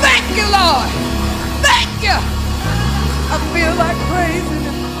 Thank you, Lord. Thank you. I feel like praising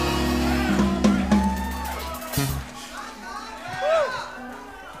him.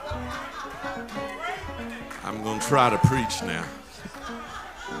 I'm going to try to preach now.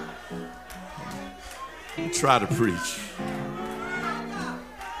 Try to preach.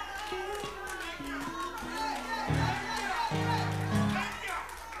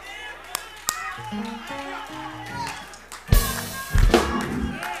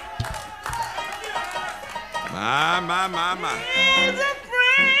 My. Is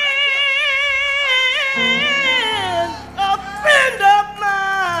a friend of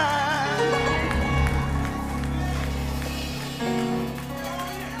mine.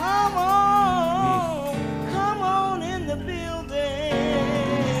 Come on in the building.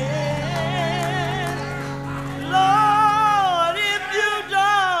 Lord, if you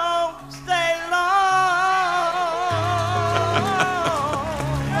don't stay long.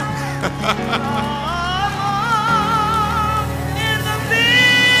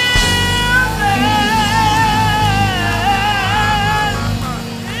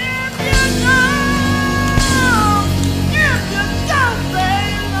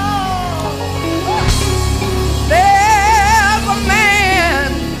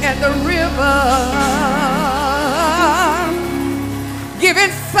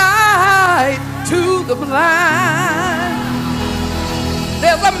 Giving sight to the blind.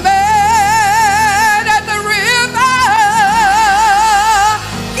 There's a man at the river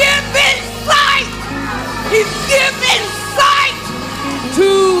giving sight. He's giving sight to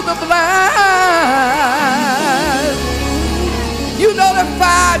the blind. You know the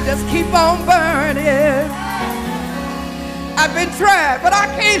fire just keep on burning. but I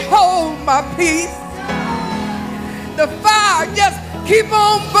can't hold my peace. The fire just keep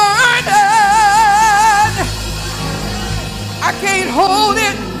on burning. I can't hold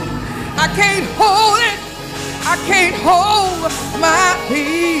it. I can't hold it. I can't hold my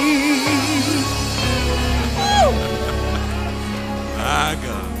peace. Woo. My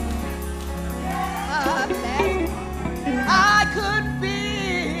God. I could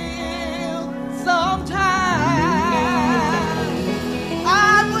feel sometimes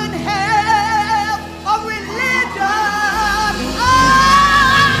I would have a religion.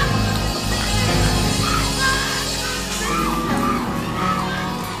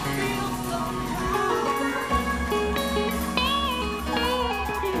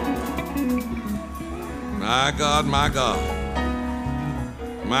 My God, my God.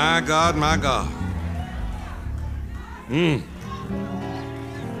 My God, my God.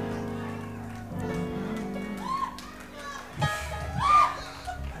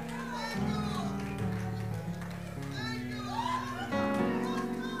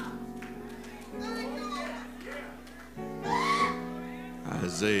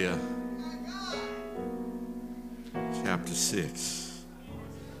 Isaiah chapter 6.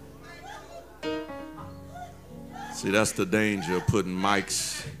 See, that's the danger of putting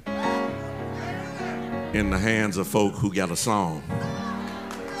mics in the hands of folk who got a song.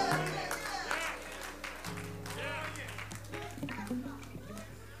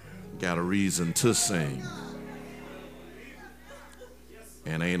 Got a reason to sing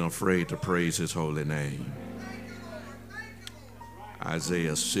and ain't afraid to praise his holy name.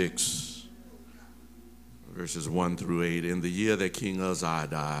 Isaiah 6, verses 1 through 8. In the year that King Uzziah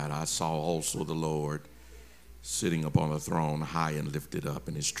died, I saw also the Lord sitting upon a throne high and lifted up,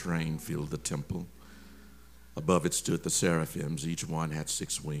 and his train filled the temple. Above it stood the seraphims. Each one had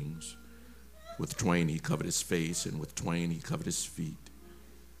 6 wings. With twain he covered his face, and with twain he covered his feet,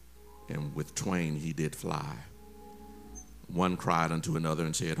 and with twain he did fly. One cried unto another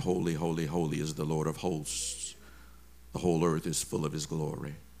and said, Holy, holy, holy is the Lord of hosts. The whole earth is full of his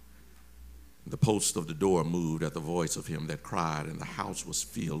glory. The posts of the door moved at the voice of him that cried, and the house was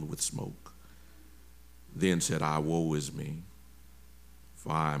filled with smoke. Then said I, Woe is me,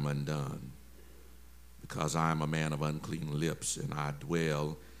 for I am undone, because I am a man of unclean lips, and I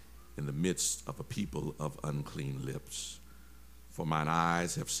dwell in the midst of a people of unclean lips. For mine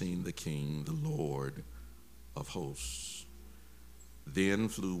eyes have seen the King, the Lord of hosts. Then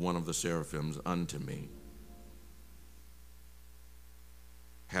flew one of the seraphims unto me,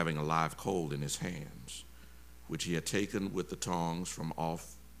 having a live coal in his hands, which he had taken with the tongs from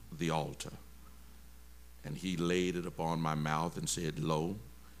off the altar. And he laid it upon my mouth and said, Lo,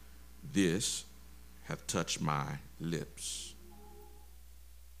 this hath touched my lips.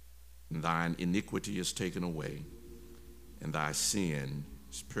 And thine iniquity is taken away, and thy sin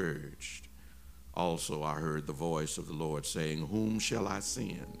is purged. Also I heard the voice of the Lord saying, Whom shall I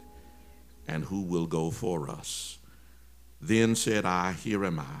send, and who will go for us? Then said I, Here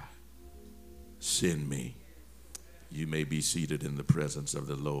am I, send me. You may be seated in the presence of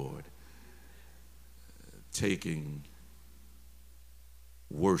the Lord. Taking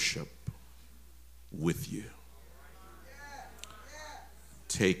worship with you.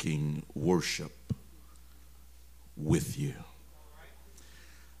 Taking worship with you.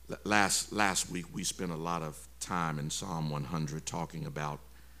 Last week we spent a lot of time in Psalm 100 talking about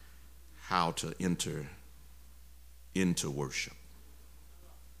how to enter into worship.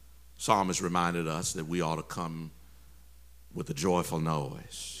 Psalmist reminded us that we ought to come with a joyful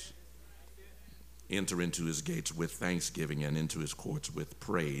noise. Enter into his gates with thanksgiving and into his courts with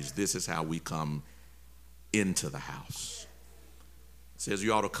praise. This is how we come into the house. It says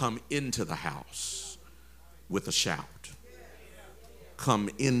you ought to come into the house with a shout. Come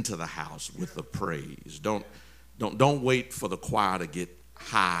into the house with a praise. Don't wait for the choir to get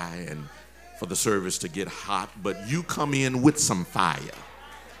high and for the service to get hot, but you come in with some fire.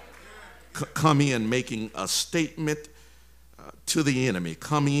 Come in making a statement to the enemy.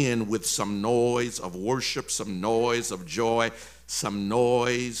 Come in with some noise of worship, some noise of joy, some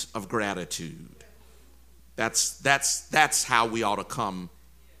noise of gratitude. That's how we ought to come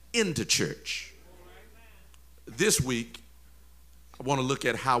into church. This week, I want to look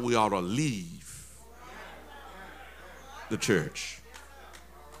at how we ought to leave the church.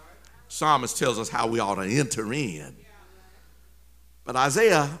 Psalmist tells us how we ought to enter in. But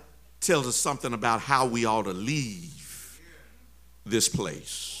Isaiah tells us something about how we ought to leave this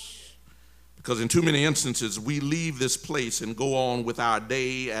place. Because in too many instances, we leave this place and go on with our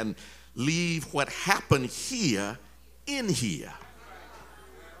day and leave what happened here in here.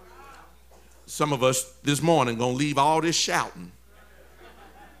 Some of us this morning going to leave all this shouting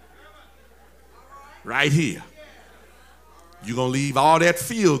right here. You're going to leave all that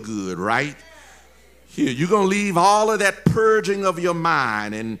feel good right here. You're going to leave all of that purging of your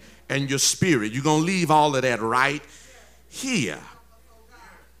mind and your spirit. You're going to leave all of that right here.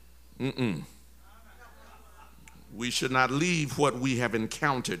 We should not leave what we have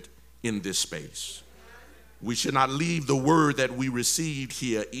encountered in this space. We should not leave the word that we received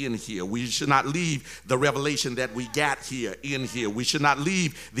here in here. We should not leave the revelation that we got here in here. We should not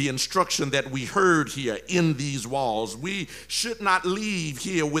leave the instruction that we heard here in these walls. We should not leave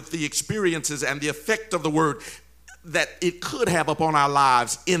here with the experiences and the effect of the word that it could have upon our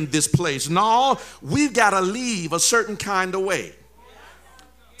lives in this place. No, we've got to leave a certain kind of way.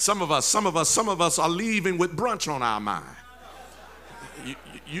 Some of us are leaving with brunch on our mind.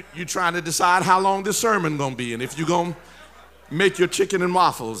 You're trying to decide how long this sermon going to be and if you're going to make your chicken and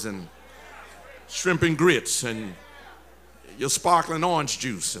waffles and shrimp and grits and your sparkling orange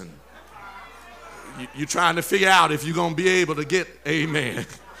juice, and you're trying to figure out if you're going to be able to get, amen.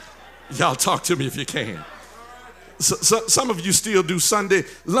 Y'all talk to me if you can. So, some of you still do Sunday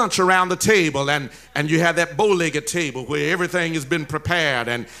lunch around the table, and you have that bow-legged table where everything has been prepared,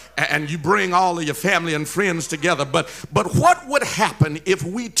 and you bring all of your family and friends together. But what would happen if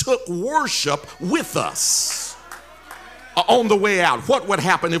we took worship with us on the way out? What would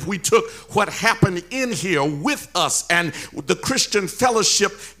happen if we took what happened in here with us, and the Christian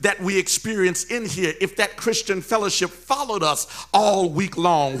fellowship that we experience in here, if that Christian fellowship followed us all week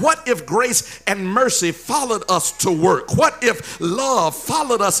long? What if grace and mercy followed us to work? What if love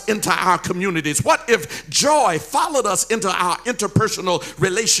followed us into our communities? What if joy followed us into our interpersonal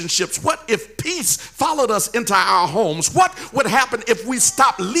relationships? What if peace followed us into our homes? What would happen if we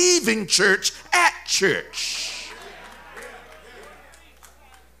stopped leaving church at church?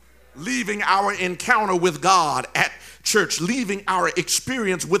 Leaving our encounter with God at church, leaving our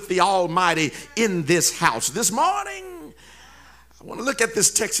experience with the Almighty in this house. This morning, I want to look at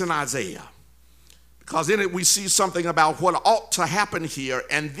this text in Isaiah, because in it we see something about what ought to happen here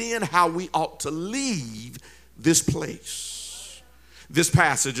and then how we ought to leave this place. This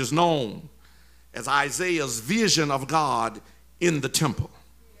passage is known as Isaiah's vision of God in the temple.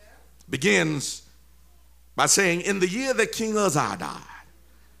 Begins by saying, in the year that King Uzziah died,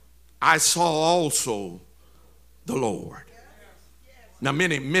 I saw also the Lord. Now,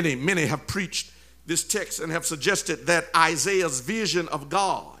 many have preached this text and have suggested that Isaiah's vision of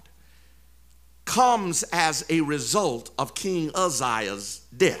God comes as a result of King Uzziah's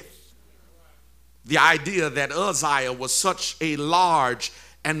death. The idea that Uzziah was such a large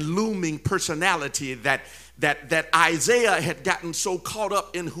and looming personality that Isaiah had gotten so caught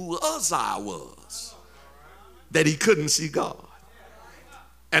up in who Uzziah was that he couldn't see God.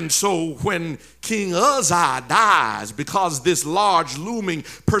 And so when King Uzziah dies, because this large looming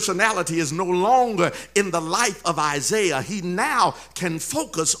personality is no longer in the life of Isaiah, he now can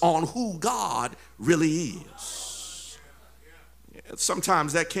focus on who God really is.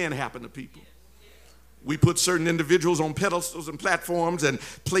 Sometimes that can happen to people. We put certain individuals on pedestals and platforms and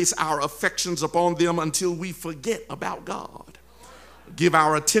place our affections upon them until we forget about God. Give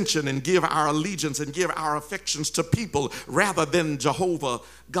our attention and give our allegiance and give our affections to people rather than Jehovah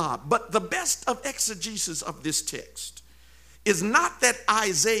God. But the best of exegesis of this text is not that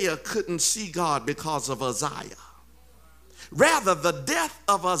Isaiah couldn't see God because of Uzziah. Rather, the death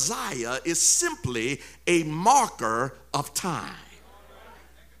of Uzziah is simply a marker of time.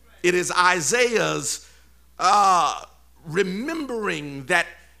 It is Isaiah's remembering that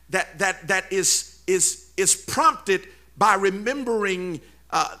is prompted by remembering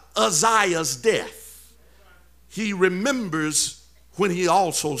Uzziah's death. He remembers when he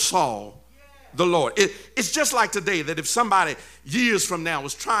also saw the Lord. It's just like today, that if somebody years from now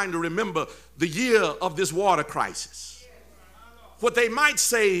was trying to remember the year of this water crisis, what they might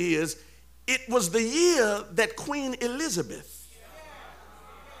say is, it was the year that Queen Elizabeth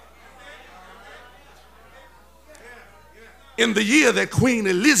in the year that Queen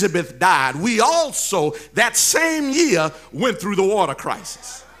Elizabeth died, we also, that same year, went through the water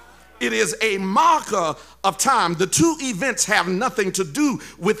crisis. It is a marker of time. The two events have nothing to do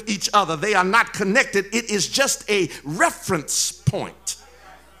with each other. They are not connected. It is just a reference point,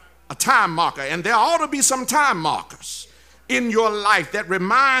 a time marker. And there ought to be some time markers in your life that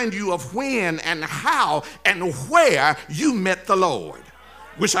remind you of when and how and where you met the Lord.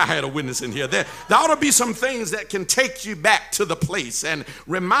 Wish I had a witness in here. There ought to be some things that can take you back to the place and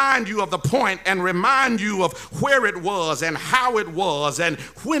remind you of the point and remind you of where it was and how it was and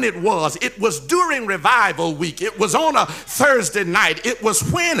when it was. It was during revival week. It was on a Thursday night. It was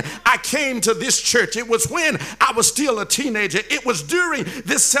when I came to this church. It was when I was still a teenager. It was during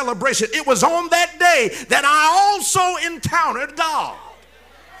this celebration. It was on that day that I also encountered God.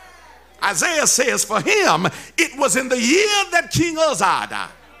 Isaiah says for him, it was in the year that King Uzziah died.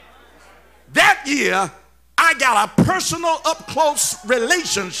 That year, I got a personal up-close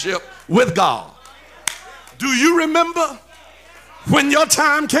relationship with God. Do you remember when your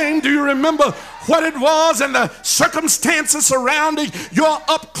time came? Do you remember what it was and the circumstances surrounding your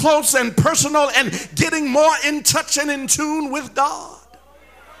up-close and personal and getting more in touch and in tune with God?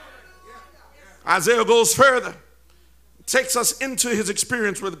 Isaiah goes further. Takes us into his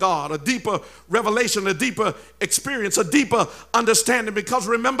experience with God, a deeper revelation, a deeper experience, a deeper understanding. Because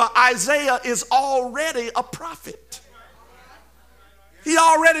remember, Isaiah is already a prophet. He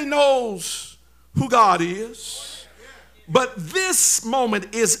already knows who God is. But this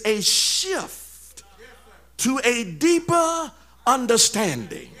moment is a shift to a deeper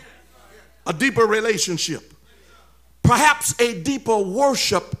understanding, a deeper relationship, perhaps a deeper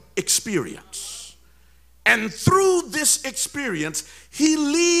worship experience. And through this experience, he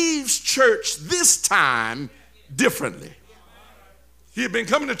leaves church this time differently. He had been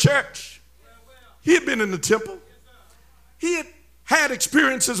coming to church. He had been in the temple. He had had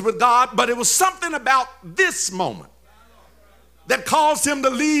experiences with God, but it was something about this moment that caused him to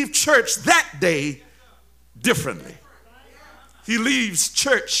leave church that day differently. He leaves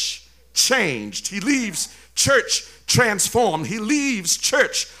church changed. He leaves church transformed. He leaves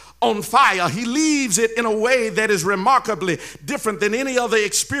church on fire. He leaves it in a way that is remarkably different than any other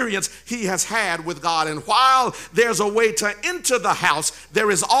experience he has had with God. And while there's a way to enter the house,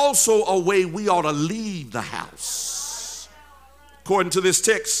 there is also a way we ought to leave the house. According to this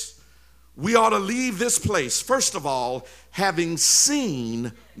text, we ought to leave this place, first of all, having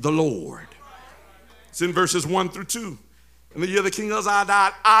seen the Lord. It's in verses 1 through 2. In the year the King Uzziah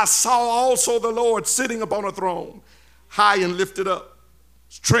died, I saw also the Lord sitting upon a throne, high and lifted up.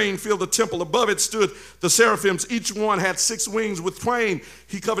 His train filled the temple. Above it stood the seraphims. Each one had 6 wings. With twain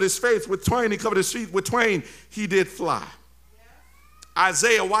he covered his face. With twain he covered his feet. With twain he did fly.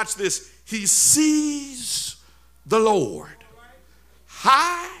 Isaiah, watch this. He sees the Lord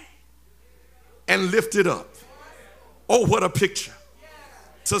high and lifted up. Oh, what a picture.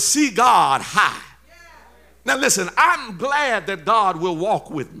 To see God high. Now listen, I'm glad that God will walk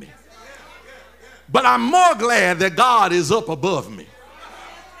with me. But I'm more glad that God is up above me.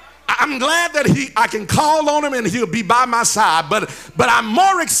 I'm glad that I can call on him and he'll be by my side, but I'm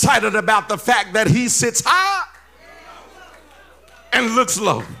more excited about the fact that he sits high and looks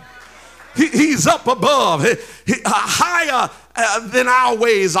low. He's up above. Higher than our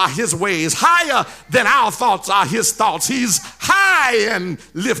ways are his ways. Higher than our thoughts are his thoughts. He's high and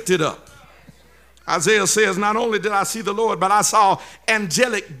lifted up. Isaiah says, not only did I see the Lord, but I saw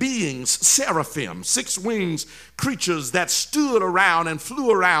angelic beings, seraphim, 6 wings creatures that stood around and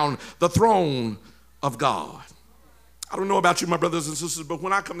flew around the throne of God. I don't know about you, my brothers and sisters, but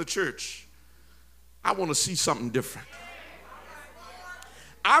when I come to church, I want to see something different.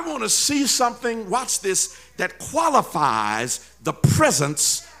 I want to see something, watch this, that qualifies the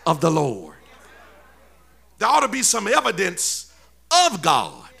presence of the Lord. There ought to be some evidence of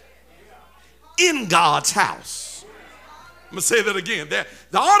God in God's house. I'm going to say that again. There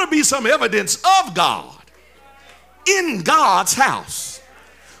ought to be some evidence of God in God's house.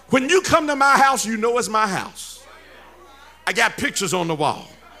 When you come to my house, you know it's my house. I got pictures on the wall.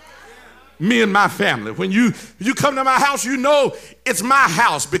 Me and my family. When you come to my house, you know it's my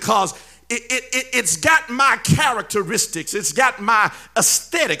house because it's got my characteristics. It's got my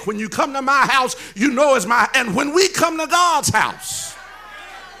aesthetic. When you come to my house, you know it's my. And when we come to God's house,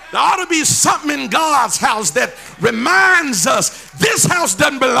 there ought to be something in God's house that reminds us this house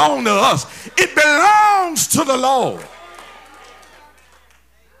doesn't belong to us. It belongs to the Lord.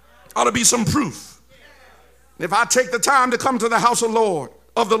 Ought to be some proof. If I take the time to come to the house of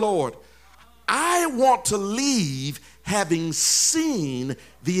the Lord, I want to leave having seen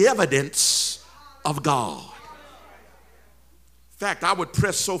the evidence of God. In fact, I would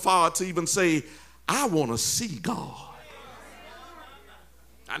press so far to even say, I want to see God.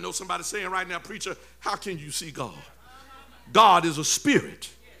 I know somebody saying right now, preacher, how can you see God? God is a spirit.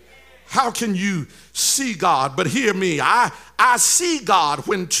 How can you see God? But hear me, I see God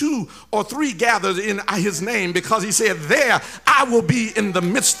when 2 or 3 gathered in his name, because he said, there I will be in the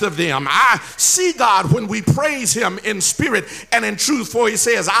midst of them. I see God when we praise him in spirit and in truth, for he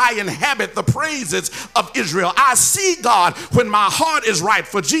says, I inhabit the praises of Israel. I see God when my heart is right,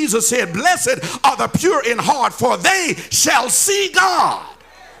 for Jesus said, blessed are the pure in heart, for they shall see God.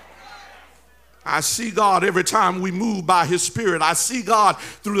 I see God every time we move by his spirit. I see God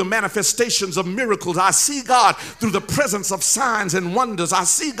through the manifestations of miracles. I see God through the presence of signs and wonders. I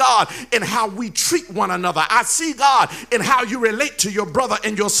see God in how we treat one another. I see God in how you relate to your brother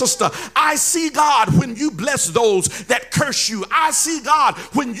and your sister. I see God when you bless those that curse you. I see God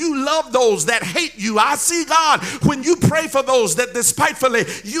when you love those that hate you. I see God when you pray for those that despitefully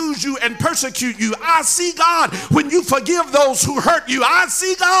use you and persecute you. I see God when you forgive those who hurt you. I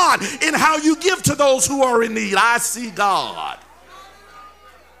see God in how you give to those who are in need. I see God,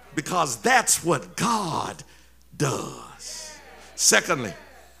 because that's what God does. Secondly,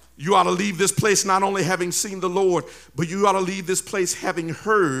 you ought to leave this place not only having seen the Lord, but you ought to leave this place having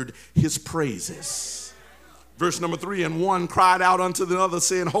heard his praises. Verse number 3, and one cried out unto the other,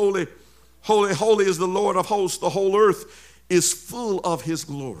 saying, holy, holy, holy is the Lord of hosts. The whole earth is full of his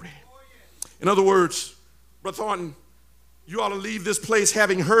glory. In other words, Brother Thornton, you ought to leave this place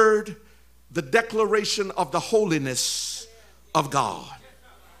having heard the declaration of the holiness of God.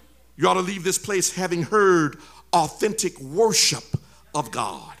 You ought to leave this place having heard authentic worship of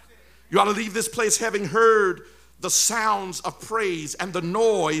God. You ought to leave this place having heard the sounds of praise and the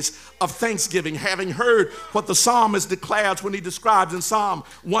noise of thanksgiving, having heard what the psalmist declares when he describes in Psalm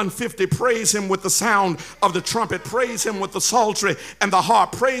 150, praise him with the sound of the trumpet, praise him with the psaltery and the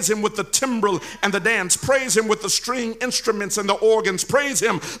harp, praise him with the timbrel and the dance, praise him with the string instruments and the organs, praise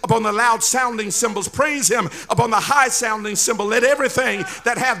him upon the loud sounding cymbals, praise him upon the high sounding cymbal. Let everything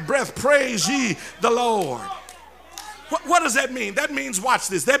that hath breath praise ye the Lord. What does that mean? That means, watch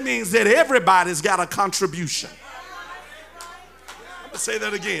this, that means that everybody's got a contribution. Say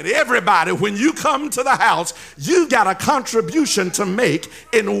that again. Everybody, when you come to the house, you got a contribution to make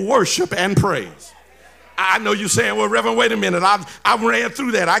in worship and praise. I know you're saying, well, Reverend, wait a minute. I ran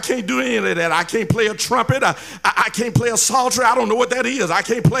through that. I can't do any of that. I can't play a trumpet. I can't play a psaltery. I don't know what that is. I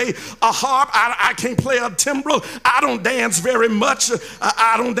can't play a harp. I can't play a timbrel. I don't dance very much.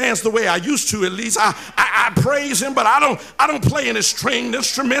 I don't dance the way I used to, at least. I praise him, but I don't play any stringed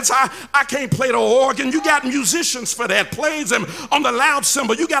instruments. I can't play the organ. You got musicians for that. Plays him on the loud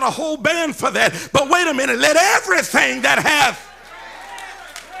cymbal. You got a whole band for that. But wait a minute. Let everything that hath.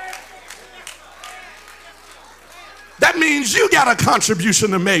 That means you got a contribution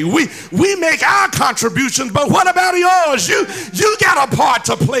to make. We make our contributions, but what about yours? You got a part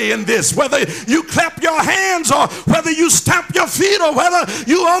to play in this. Whether you clap your hands or whether you stamp your feet or whether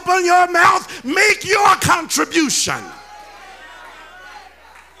you open your mouth, make your contribution.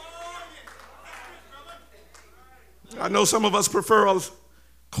 I know some of us prefer a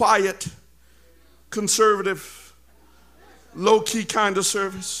quiet, conservative, low-key kind of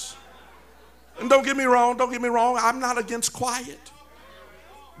service. And don't get me wrong, I'm not against quiet.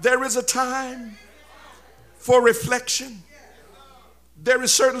 There is a time for reflection. There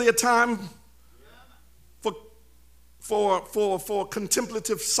is certainly a time for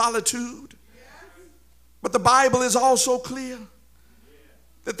contemplative solitude. But the Bible is also clear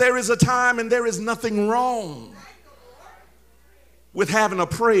that there is a time and there is nothing wrong with having a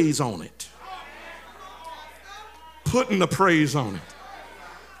praise on it. Putting a praise on it.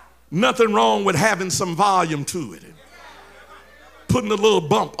 Nothing wrong with having some volume to it. Putting a little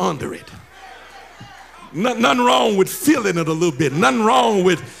bump under it. Nothing wrong with feeling it a little bit. Nothing wrong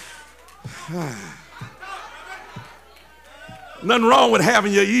with nothing wrong with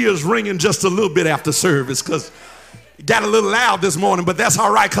having your ears ringing just a little bit after service, because it got a little loud this morning, but that's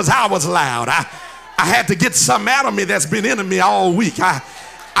all right, because I was loud. I had to get something out of me that's been in me all week.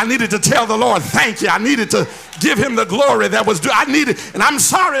 I needed to tell the Lord thank you. I needed to give him the glory that was due. I needed, and I'm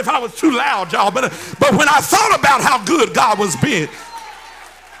sorry if I was too loud, y'all, but when I thought about how good God was being,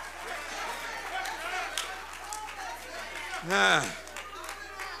 I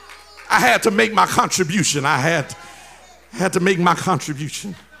had to make my contribution. I had to make my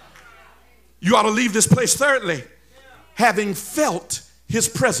contribution. You ought to leave this place, thirdly, having felt his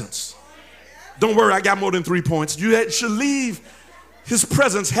presence. Don't worry, I got more than 3 points. You should leave his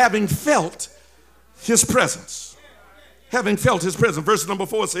presence having felt his presence. Having felt his presence. Verse number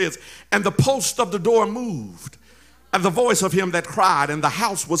 4 says, and the post of the door moved, and the voice of him that cried, and the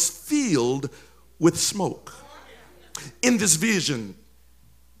house was filled with smoke. In this vision,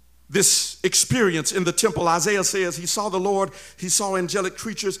 this experience in the temple. Isaiah says he saw the Lord, he saw angelic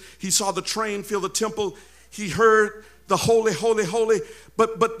creatures, he saw the train fill the temple, he heard the holy, holy, holy.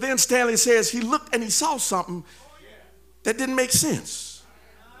 But then Stanley says he looked and he saw something that didn't make sense.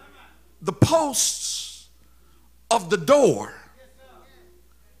 The posts of the door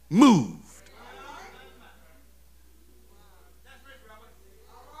moved.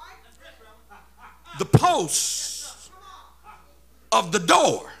 The posts of the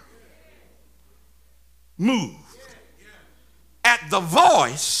door moved at the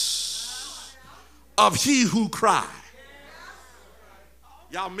voice of he who cried.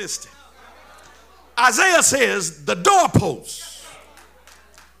 Y'all missed it. Isaiah says the doorpost,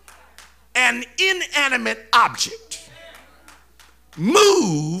 an inanimate object,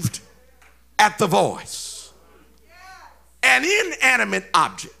 moved at the voice. An inanimate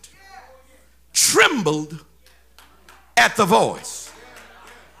object trembled at the voice.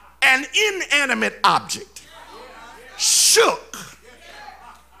 An inanimate object shook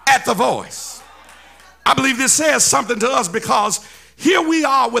at the voice. I believe this says something to us because here we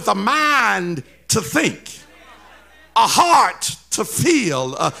are with a mind to think, a heart to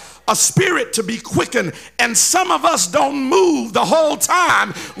feel, a spirit to be quickened, and some of us don't move the whole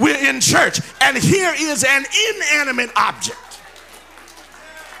time we're in church. And here is an inanimate object.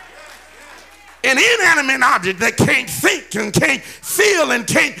 An inanimate object that can't think and can't feel and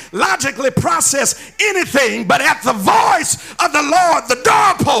can't logically process anything, but at the voice of the Lord, the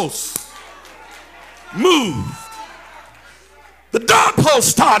doorpost moved. The doorpost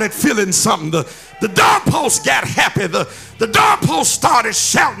started feeling something. The doorpost got happy. The doorpost started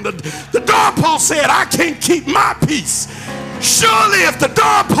shouting. The doorpost said, I can't keep my peace. Surely if the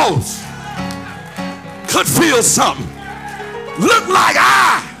doorpost could feel something, look like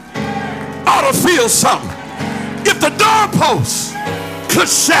I ought to feel something. If the doorpost could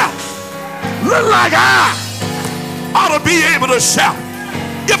shout, look like I ought to be able to shout.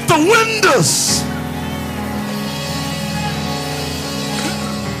 If the windows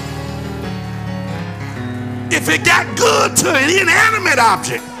if it got good to an inanimate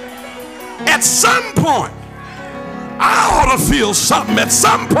object, at some point, I ought to feel something. At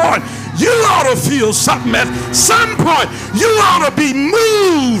some point, you ought to feel something. At some point, you ought to be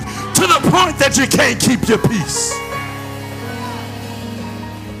moved to the point that you can't keep your peace.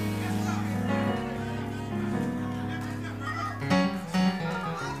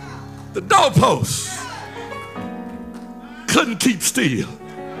 The doorpost couldn't keep still.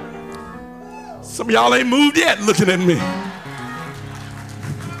 Some of y'all ain't moved yet looking at me.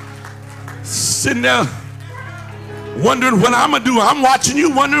 Sitting there wondering what I'm going to do. I'm watching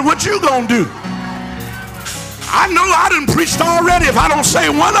you wondering what you going to do. I know I done preached already if I don't say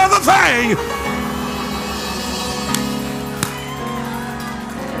one other thing.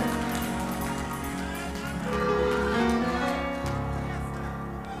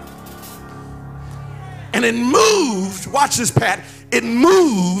 And it moved, watch this, Pat, it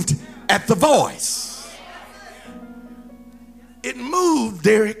moved at the voice. It moved,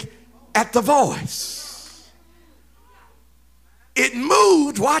 Derek, at the voice. It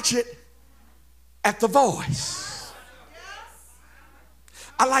moved, watch it, at the voice.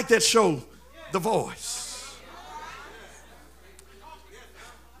 I like that show, The Voice.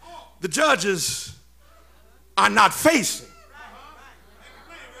 The judges are not facing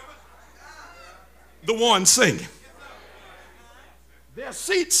the one singing. Their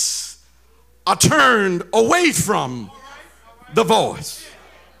seats are turned away from the voice.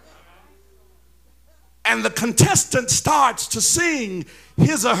 And the contestant starts to sing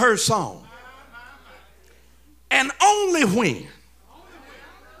his or her song. And only when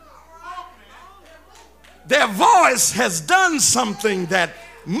their voice has done something that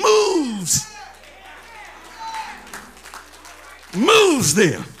moves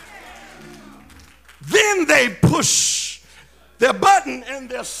them, then they push their button and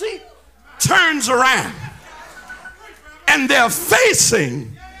their seat turns around and they're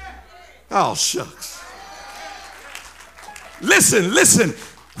facing, oh shucks. Listen,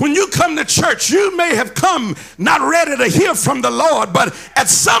 when you come to church, you may have come not ready to hear from the Lord, but at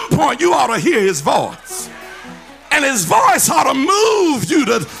some point you ought to hear his voice. And his voice ought to move you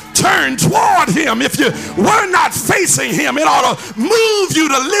to turn toward him. If you were not facing him, it ought to move you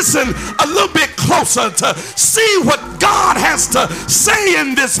to listen a little bit closer to see what God has to say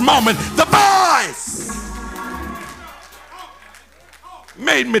in this moment. The voice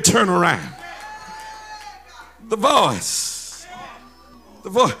made me turn around. The voice.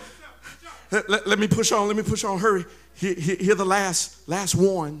 Let me push on, hurry. Here the last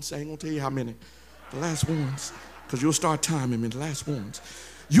ones. I ain't gonna tell you how many. The last ones. Because you'll start timing me, the last ones.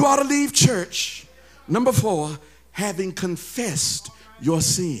 You ought to leave church. Number 4, having confessed your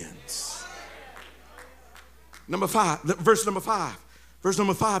sins. Number 5, verse number 5. Verse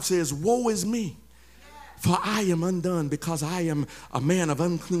number 5 says, woe is me, for I am undone, because I am a man of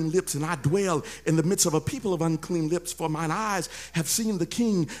unclean lips, and I dwell in the midst of a people of unclean lips, for mine eyes have seen the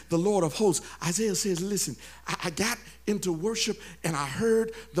King, the Lord of hosts. Isaiah says, listen, I got into worship, and I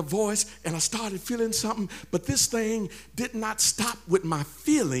heard the voice, and I started feeling something, but this thing did not stop with my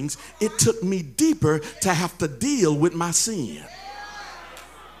feelings. It took me deeper to have to deal with my sin.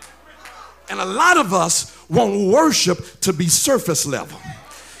 And a lot of us want worship to be surface level.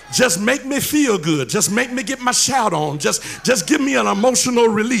 Just make me feel good. Just make me get my shout on. Just give me an emotional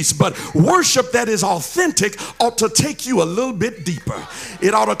release. But worship that is authentic ought to take you a little bit deeper.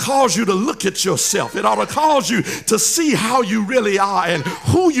 It ought to cause you to look at yourself. It ought to cause you to see how you really are and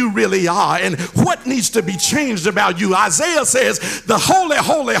who you really are and what needs to be changed about you. Isaiah says the holy,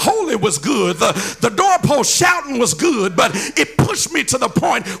 holy, holy was good. The doorpost shouting was good, but it pushed me to the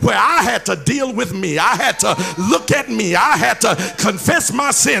point where I had to deal with me. I had to look at me. I had to confess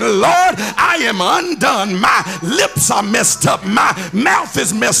my sin. Lord, I am undone. My lips are messed up. My mouth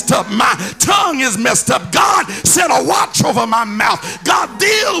is messed up. My tongue is messed up. God set a watch over my mouth. God,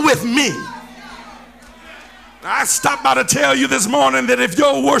 deal with me. I stopped by to tell you this morning that if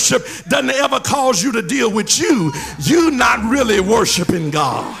your worship doesn't ever cause you to deal with you, you're not really worshiping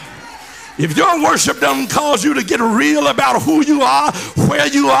God. If your worship doesn't cause you to get real about who you are, where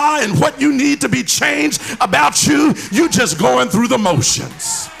you are, and what you need to be changed about you, you're just going through the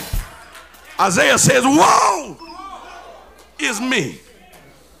motions. Isaiah says, woe is me.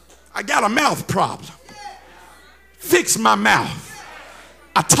 I got a mouth problem. Fix my mouth.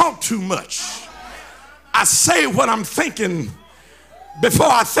 I talk too much. I say what I'm thinking before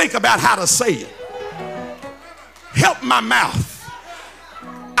I think about how to say it. Help my mouth.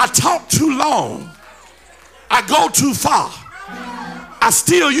 I talk too long. I go too far. I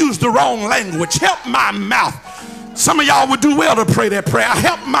still use the wrong language. Help my mouth. Some of y'all would do well to pray that prayer.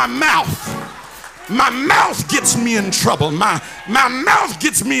 Help my mouth. My mouth gets me in trouble. My mouth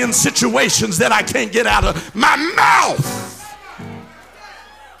gets me in situations that I can't get out of. My mouth.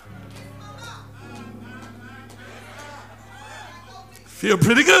 Feel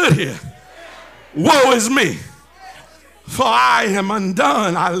pretty good here. Woe is me, for I am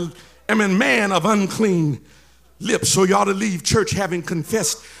undone. I am a man of unclean lips. So you ought to leave church having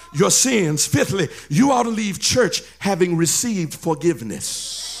confessed your sins. Fifthly, you ought to leave church having received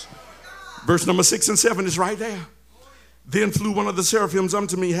forgiveness. Verse number 6 and 7 is right there. Then flew one of the seraphims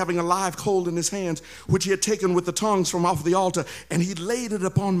unto me, having a live coal in his hands, which he had taken with the tongues from off the altar, and he laid it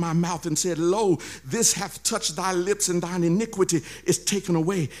upon my mouth and said, lo, this hath touched thy lips, and thine iniquity is taken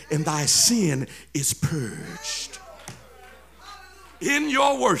away, and thy sin is purged. In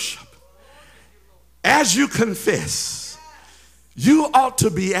your worship, as you confess, you ought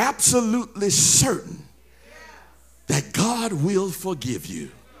to be absolutely certain that God will forgive you.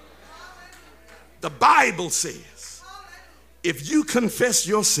 The Bible says, if you confess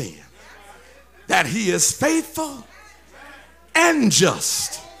your sin, that he is faithful and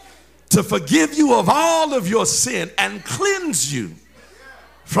just to forgive you of all of your sin and cleanse you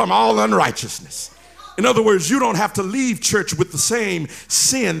from all unrighteousness. In other words, you don't have to leave church with the same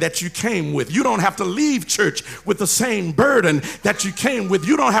sin that you came with. You don't have to leave church with the same burden that you came with.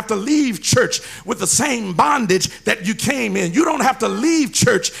 You don't have to leave church with the same bondage that you came in. You don't have to leave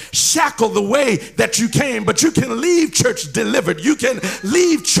church shackled the way that you came, but you can leave church delivered. You can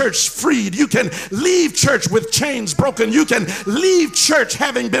leave church freed. You can leave church with chains broken. You can leave church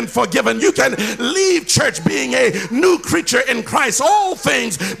having been forgiven. You can leave church being a new creature in Christ. All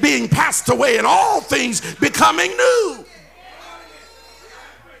things being passed away and all things becoming new.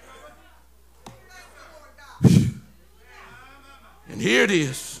 And here it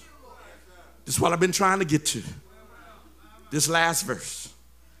is. This is what I've been trying to get to. This last verse.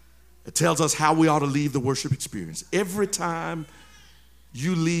 It tells us how we ought to leave the worship experience. Every time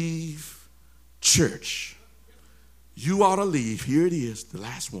you leave church, you ought to leave, here it is, the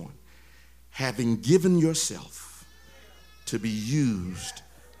last one, having given yourself to be used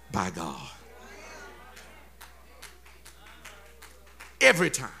by God.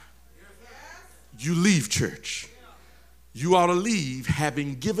 Every time you leave church, you ought to leave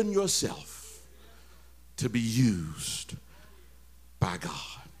having given yourself to be used by God.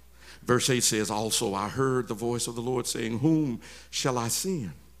 Verse 8 says, also I heard the voice of the Lord saying, whom shall I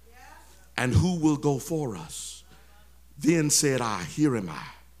send? And who will go for us? Then said I, here am I.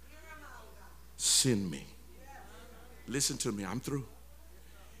 Send me. Listen to me, I'm through.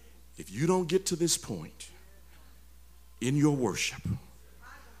 If you don't get to this point in your worship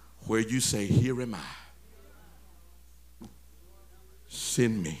where you say, here am I,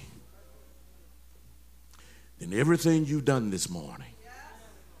 send me, then everything you've done this morning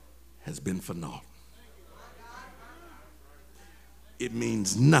has been for naught. It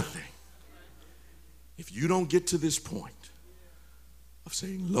means nothing if you don't get to this point of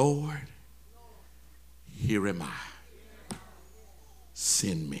saying, Lord, here am I,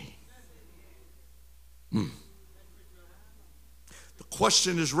 send me. The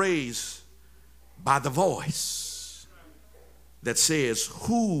question is raised by the voice that says,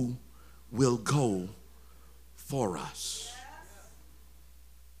 who will go for us?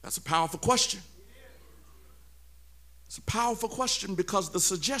 That's a powerful question. It's a powerful question because the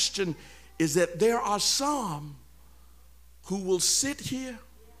suggestion is that there are some who will sit here,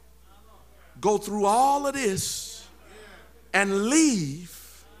 go through all of this, and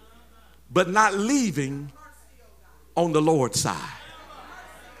leave, but not leaving on the Lord's side.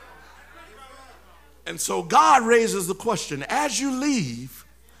 And so God raises the question, as you leave,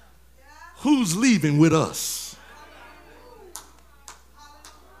 who's leaving with us?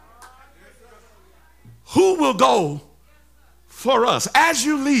 Who will go for us? As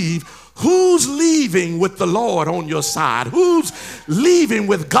you leave, who's leaving with the Lord on your side? Who's leaving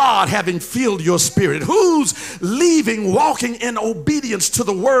with God having filled your spirit? Who's leaving walking in obedience to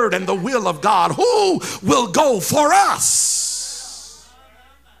the word and the will of God? Who will go for us?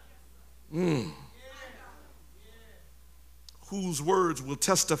 Whose words will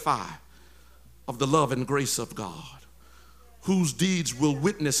testify of the love and grace of God? Whose deeds will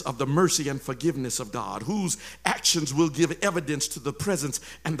witness of the mercy and forgiveness of God? Whose actions will give evidence to the presence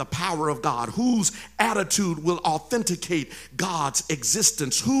and the power of God? Whose attitude will authenticate God's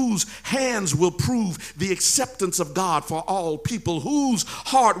existence? Whose hands will prove the acceptance of God for all people? Whose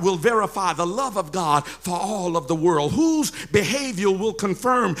heart will verify the love of God for all of the world? Whose behavior will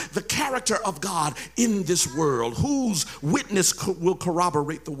confirm the character of God in this world? Whose witness will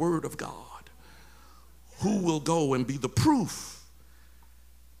corroborate the word of God? Who will go and be the proof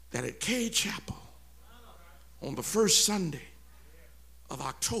that at Cade Chapel on the first Sunday of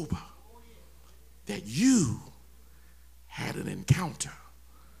October that you had an encounter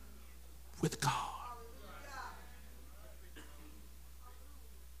with God?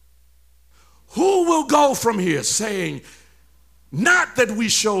 Who will go from here saying, not that we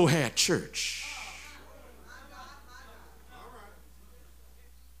sure had church,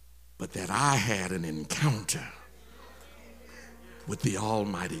 but that I had an encounter with the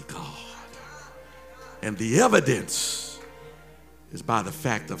Almighty God. And the evidence is by the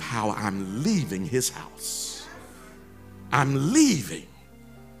fact of how I'm leaving his house. I'm leaving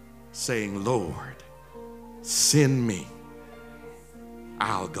saying, Lord, send me.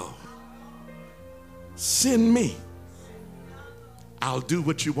 I'll go. Send me. I'll do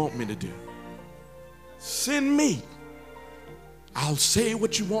what you want me to do. Send me. I'll say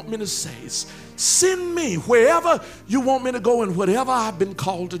what you want me to say. Send me wherever you want me to go and whatever I've been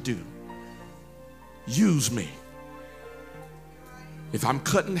called to do. Use me. If I'm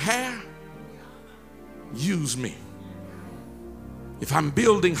cutting hair, use me. If I'm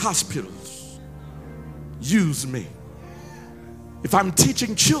building hospitals, use me. If I'm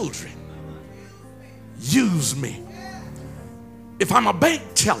teaching children, use me. If I'm a bank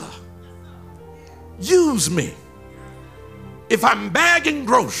teller, use me. If I'm bagging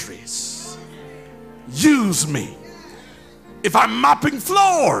groceries, use me. If I'm mopping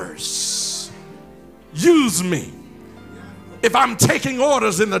floors, use me. If I'm taking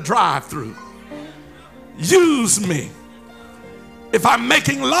orders in the drive-thru, use me. If I'm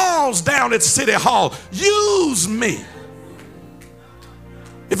making laws down at City Hall, use me.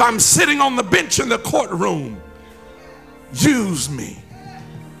 If I'm sitting on the bench in the courtroom, use me.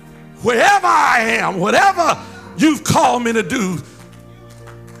 Wherever I am, whatever you've called me to do,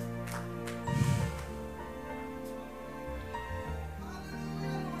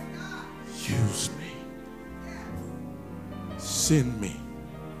 use me. Send me.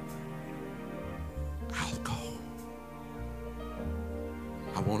 I'll go.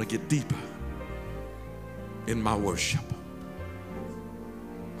 I want to get deeper in my worship.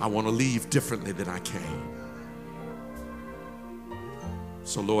 I want to leave differently than I came.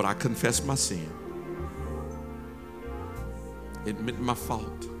 So Lord, I confess my sin. Admit my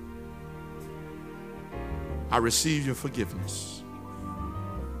fault. I receive your forgiveness.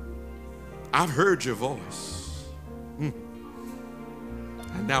 I've heard your voice.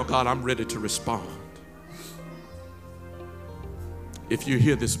 And now, God, I'm ready to respond. If you're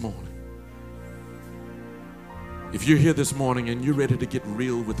here this morning, and you're ready to get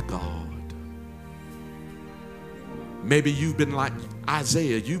real with God, Maybe you've been like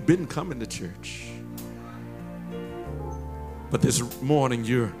Isaiah, you've been coming to church. But this morning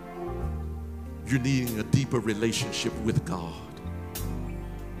you're needing a deeper relationship with God.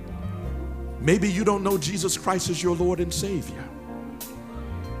 Maybe you don't know Jesus Christ as your Lord and Savior.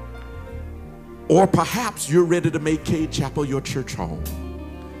 Or perhaps you're ready to make Cade Chapel your church home.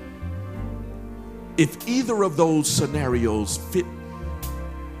 If either of those scenarios fit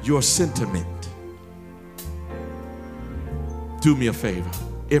your sentiment, do me a favor.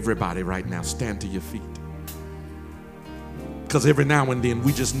 Everybody right now, stand to your feet. Because every now and then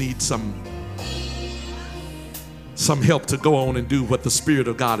we just need some help to go on and do what the Spirit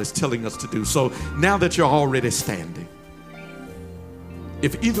of God is telling us to do. So now that you're already standing,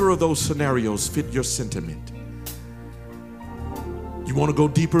 if either of those scenarios fit your sentiment, you want to go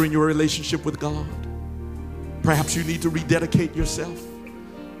deeper in your relationship with God? Perhaps you need to rededicate yourself.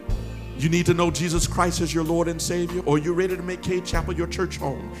 You need to know Jesus Christ as your Lord and Savior, or you're ready to make Cade Chapel your church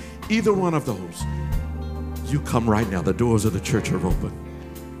home. Either one of those, you come right now. The doors of the church are open.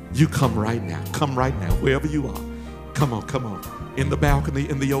 You come right now. Come right now, wherever you are. Come on, come on. In the balcony,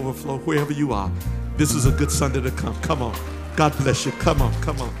 in the overflow, wherever you are. This is a good Sunday to come. Come on. God bless you. Come on,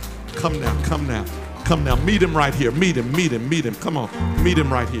 come on. Come now, come now. Come now. Meet him right here. Meet him, meet him, meet him. Come on. Meet him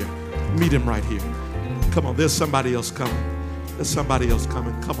right here. Meet him right here. Come on. There's somebody else coming. There's somebody else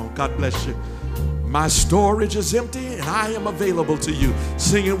coming. Come on. God bless you. My storage is empty and I am available to you.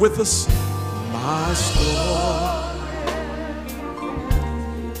 Sing it with us. My storage,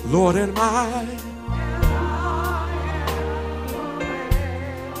 Lord, and my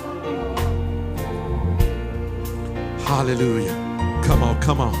hallelujah. Come on,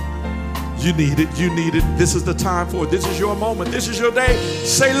 come on. You need it, you need it. This is the time for it. This is your moment. This is your day.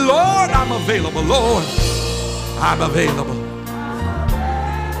 Say, Lord, I'm available. Lord, I'm available.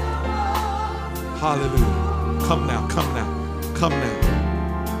 Hallelujah. Come now, come now, come now.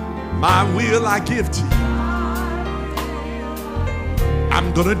 My will I give to you.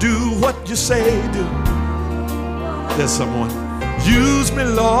 I'm gonna do what you say do. There's someone. Use me,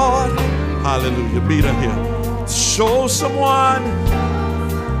 Lord. Hallelujah. Meet her here. Show someone.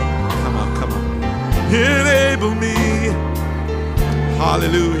 Come on, come on. Enable me.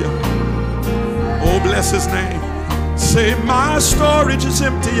 Hallelujah. Oh, bless his name. Say, my storage is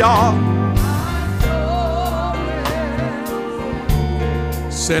empty, y'all.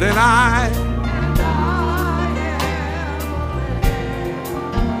 Said, and I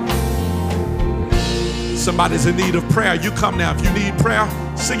somebody's in need of prayer. You come now. If you need prayer,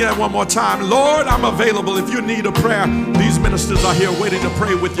 sing that one more time. Lord, I'm available. If you need a prayer, these ministers are here waiting to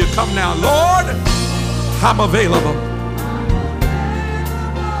pray with you. Come now. Lord, I'm available.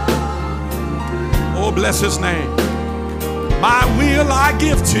 Oh, bless his name. My will I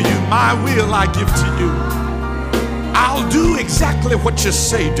give to you. My will I give to you. I'll do exactly what you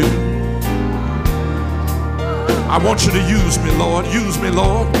say do. I want you to use me, Lord. Use me,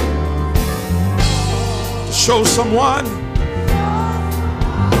 Lord. To show someone.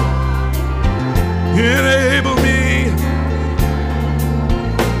 Enable me.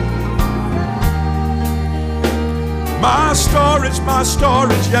 My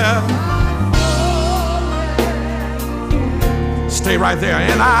storage, yeah. Stay right there.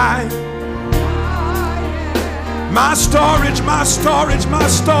 And my storage.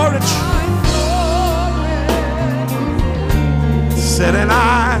 Said, and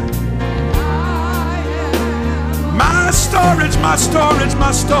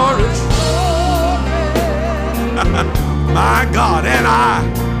my storage. My God, and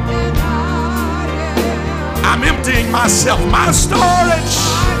I'm emptying myself. My storage.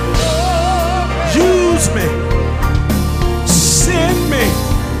 Use me. Send me.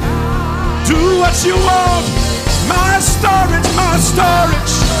 Do what you want. My storage.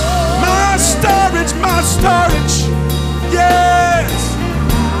 Yes.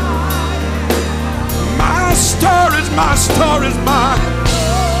 My storage.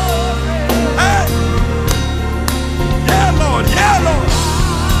 Hey. Yeah, Lord.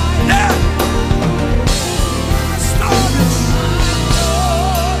 Yeah. My storage.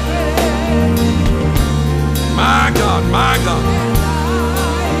 My God.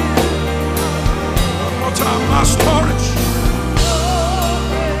 One more time. My storage.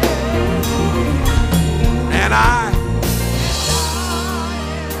 And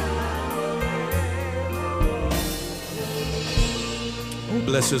oh,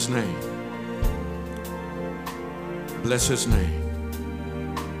 bless his name. Bless his name.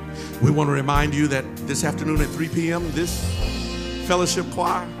 We want to remind you that this afternoon at 3 p.m., this fellowship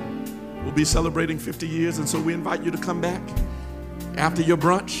choir will be celebrating 50 years, and so we invite you to come back after your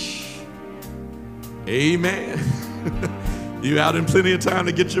brunch. Amen. You out in plenty of time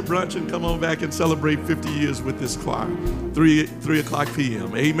to get your brunch and come on back and celebrate 50 years with this choir. 3 o'clock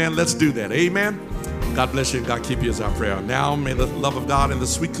p.m. Amen. Let's do that. Amen. God bless you and God keep you is our prayer. Now may the love of God and the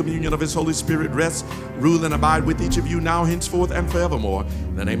sweet communion of his Holy Spirit rest, rule, and abide with each of you now, henceforth, and forevermore.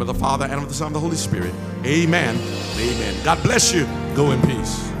 In the name of the Father, and of the Son, and of the Holy Spirit. Amen. Amen. God bless you. Go in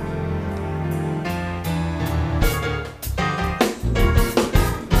peace.